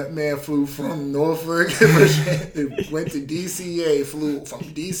that. Man flew from Norfolk, went to DCA, flew from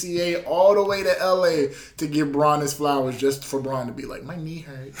DCA all the way to LA to give Bron his flowers just for Bron to be like, my knee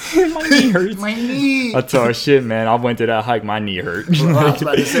hurts. My knee hurts. My knee. I told shit, man. I went to that hike. My knee hurt. Bro, I was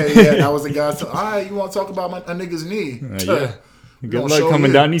about to say, yeah, that was the guy. So, all right, you want to talk about a nigga's knee? Yeah. Good luck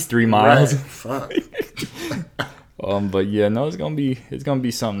coming down these 3 miles. Right. Fuck. But yeah, no, it's gonna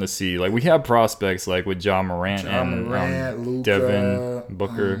be something to see. Like we have prospects like with John Morant and Luka, Devin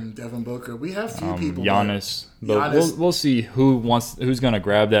Booker. Devin Booker. We have few people. Giannis. But we'll see who's gonna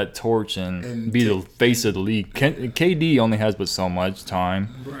grab that torch and be the face of the league. KD only has but so much time,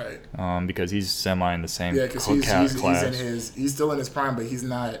 right? Because he's semi in the same because he's still in his prime, but he's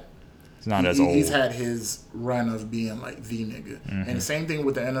not. He's not as old. He's had his run of being like the nigga, and the same thing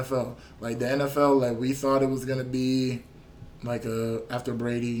with the NFL. Like the NFL, like we thought it was gonna be like after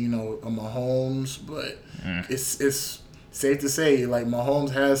Brady, you know, a Mahomes, but it's safe to say like Mahomes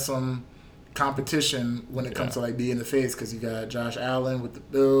has some competition when it comes to like being the face, because you got Josh Allen with the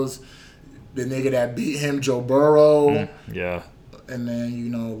Bills, the nigga that beat him, Joe Burrow, and then you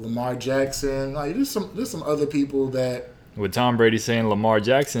know Lamar Jackson. Like there's some other people that. With Tom Brady saying Lamar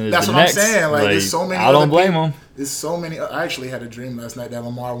Jackson is That's the what next. I'm saying. Like there's so many. I don't blame him. There's so many. I actually had a dream last night that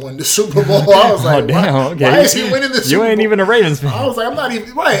Lamar won the Super Bowl. I was like, why is he winning the Super Bowl? You ain't even a Ravens fan. I was like, I'm not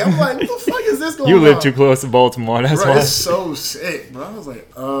even right. I'm like, what the fuck is this going on? You live too close to Baltimore. That's why. It's so sick, bro. I was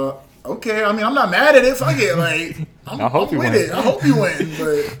like, okay. I mean, I'm not mad at it. Fuck it. Like, I hope you win. I hope you win.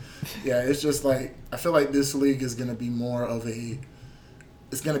 But yeah, it's just like I feel like this league is gonna be more of a.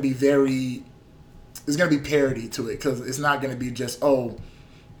 It's gonna be very. There's going to be parity to it, because it's not going to be just,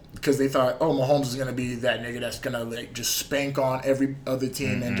 because they thought, Mahomes is going to be that nigga that's going to like just spank on every other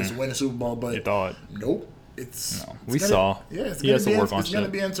team and just win a Super Bowl. But they thought. Nope. It's saw. Yeah, it's he has to work on It's going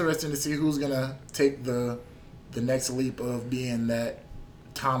to be interesting to see who's going to take the next leap of being that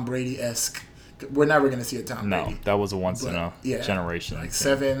Tom Brady-esque. We're never going to see a Tom Brady. No, that was a once in a generation. Like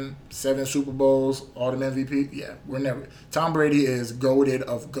seven Super Bowls, all them MVP. Yeah, we're never. Tom Brady is goated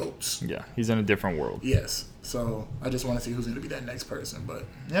of goats. Yeah, he's in a different world. Yes. So I just want to see who's going to be that next person. But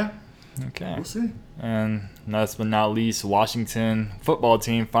yeah. Okay. We'll see. And last but not least, Washington football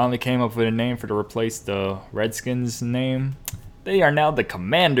team finally came up with a name to replace the Redskins name. They are now the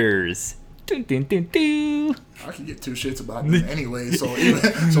Commanders. I can get 2 shits about them anyway. So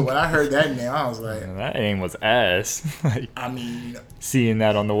when I heard that name, I was like, that name was ass. Like, I mean, seeing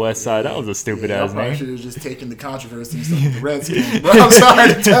that on the West Side, that was a stupid ass name. I should have just taken the controversy and stuff with the Redskins. But I'm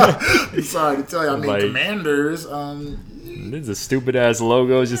sorry to tell you. I mean, like, Commanders. This is a stupid ass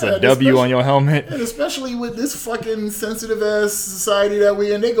logo. It's just a W on your helmet. And especially with this fucking sensitive ass society that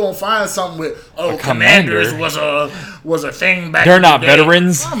we in, they gonna find something with Commanders was a thing back. They're in not the day.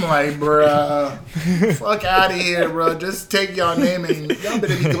 veterans. I'm like, bruh, fuck out of here, bro. Just take y'all name and y'all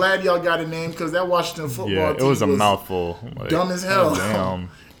better be glad y'all got a name, because that Washington football team it was a mouthful. Like, dumb as hell. Damn.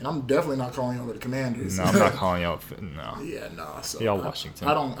 And I'm definitely not calling y'all the Commanders. No, I'm not calling y'all. No. Yeah, nah. So y'all Washington.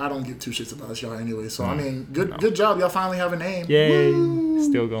 I don't give 2 shits about y'all anyway. So I mean, good job. Y'all finally have a name. Yay! Woo!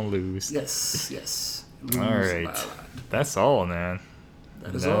 Still gonna lose. Yes. All right. That's all, man.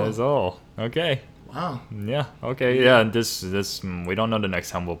 That is all. Okay. Wow. Yeah. Okay. Yeah. This we don't know the next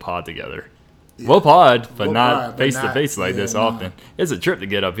time we'll pod together. Yeah. We'll pod, but not face to face like this often. It's a trip to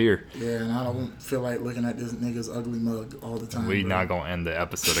get up here. Yeah, and I don't feel like looking at this nigga's ugly mug all the time. We're not gonna end the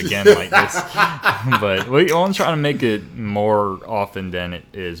episode again like this, but we want to try to make it more often than it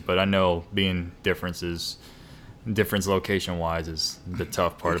is. But I know being differences, difference location wise is the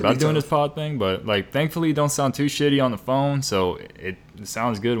tough part It can about be doing tough. this pod thing. But like, thankfully, it don't sound too shitty on the phone, so it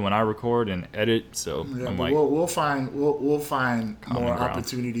sounds good when I record and edit. So Yeah, I'm but like, we'll find Common more ground.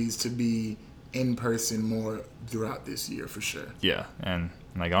 opportunities to be in person more throughout this year for sure. yeah, and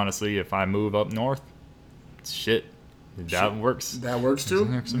like honestly, if I move up north, shit, that Shit. works. That works too.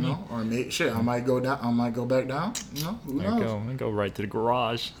 Works for You me. know, or shit, I might go down. I might go back down. You know, who knows? I go right to the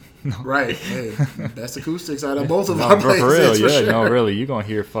garage. Right. Hey, best acoustics out of both of No, our for places. real, for yeah, sure. no, really, you gonna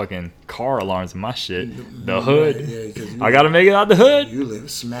hear fucking car alarms in my shit. The hood, Right, yeah, 'cause you I gotta make it out the hood. You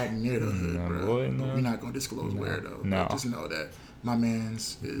live smack near the hood, No, bro. boy, no. We're not gonna disclose where though. No. But just know that my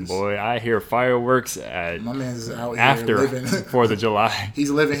man's is Boy, I hear fireworks at my man's is out here after living. 4th of July.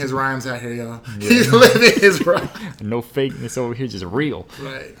 He's living his rhymes out here, y'all. He's living his rhymes. No fakeness over here, just real.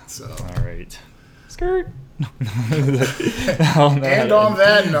 Right. So. All right, skirt. Oh, no. And on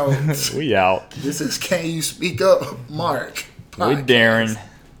that note, We out. this is Can You Speak Up, Mark. With Darren.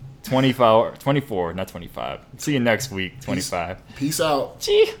 24, not 25. See you next week, 25. Peace out.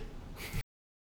 Gee.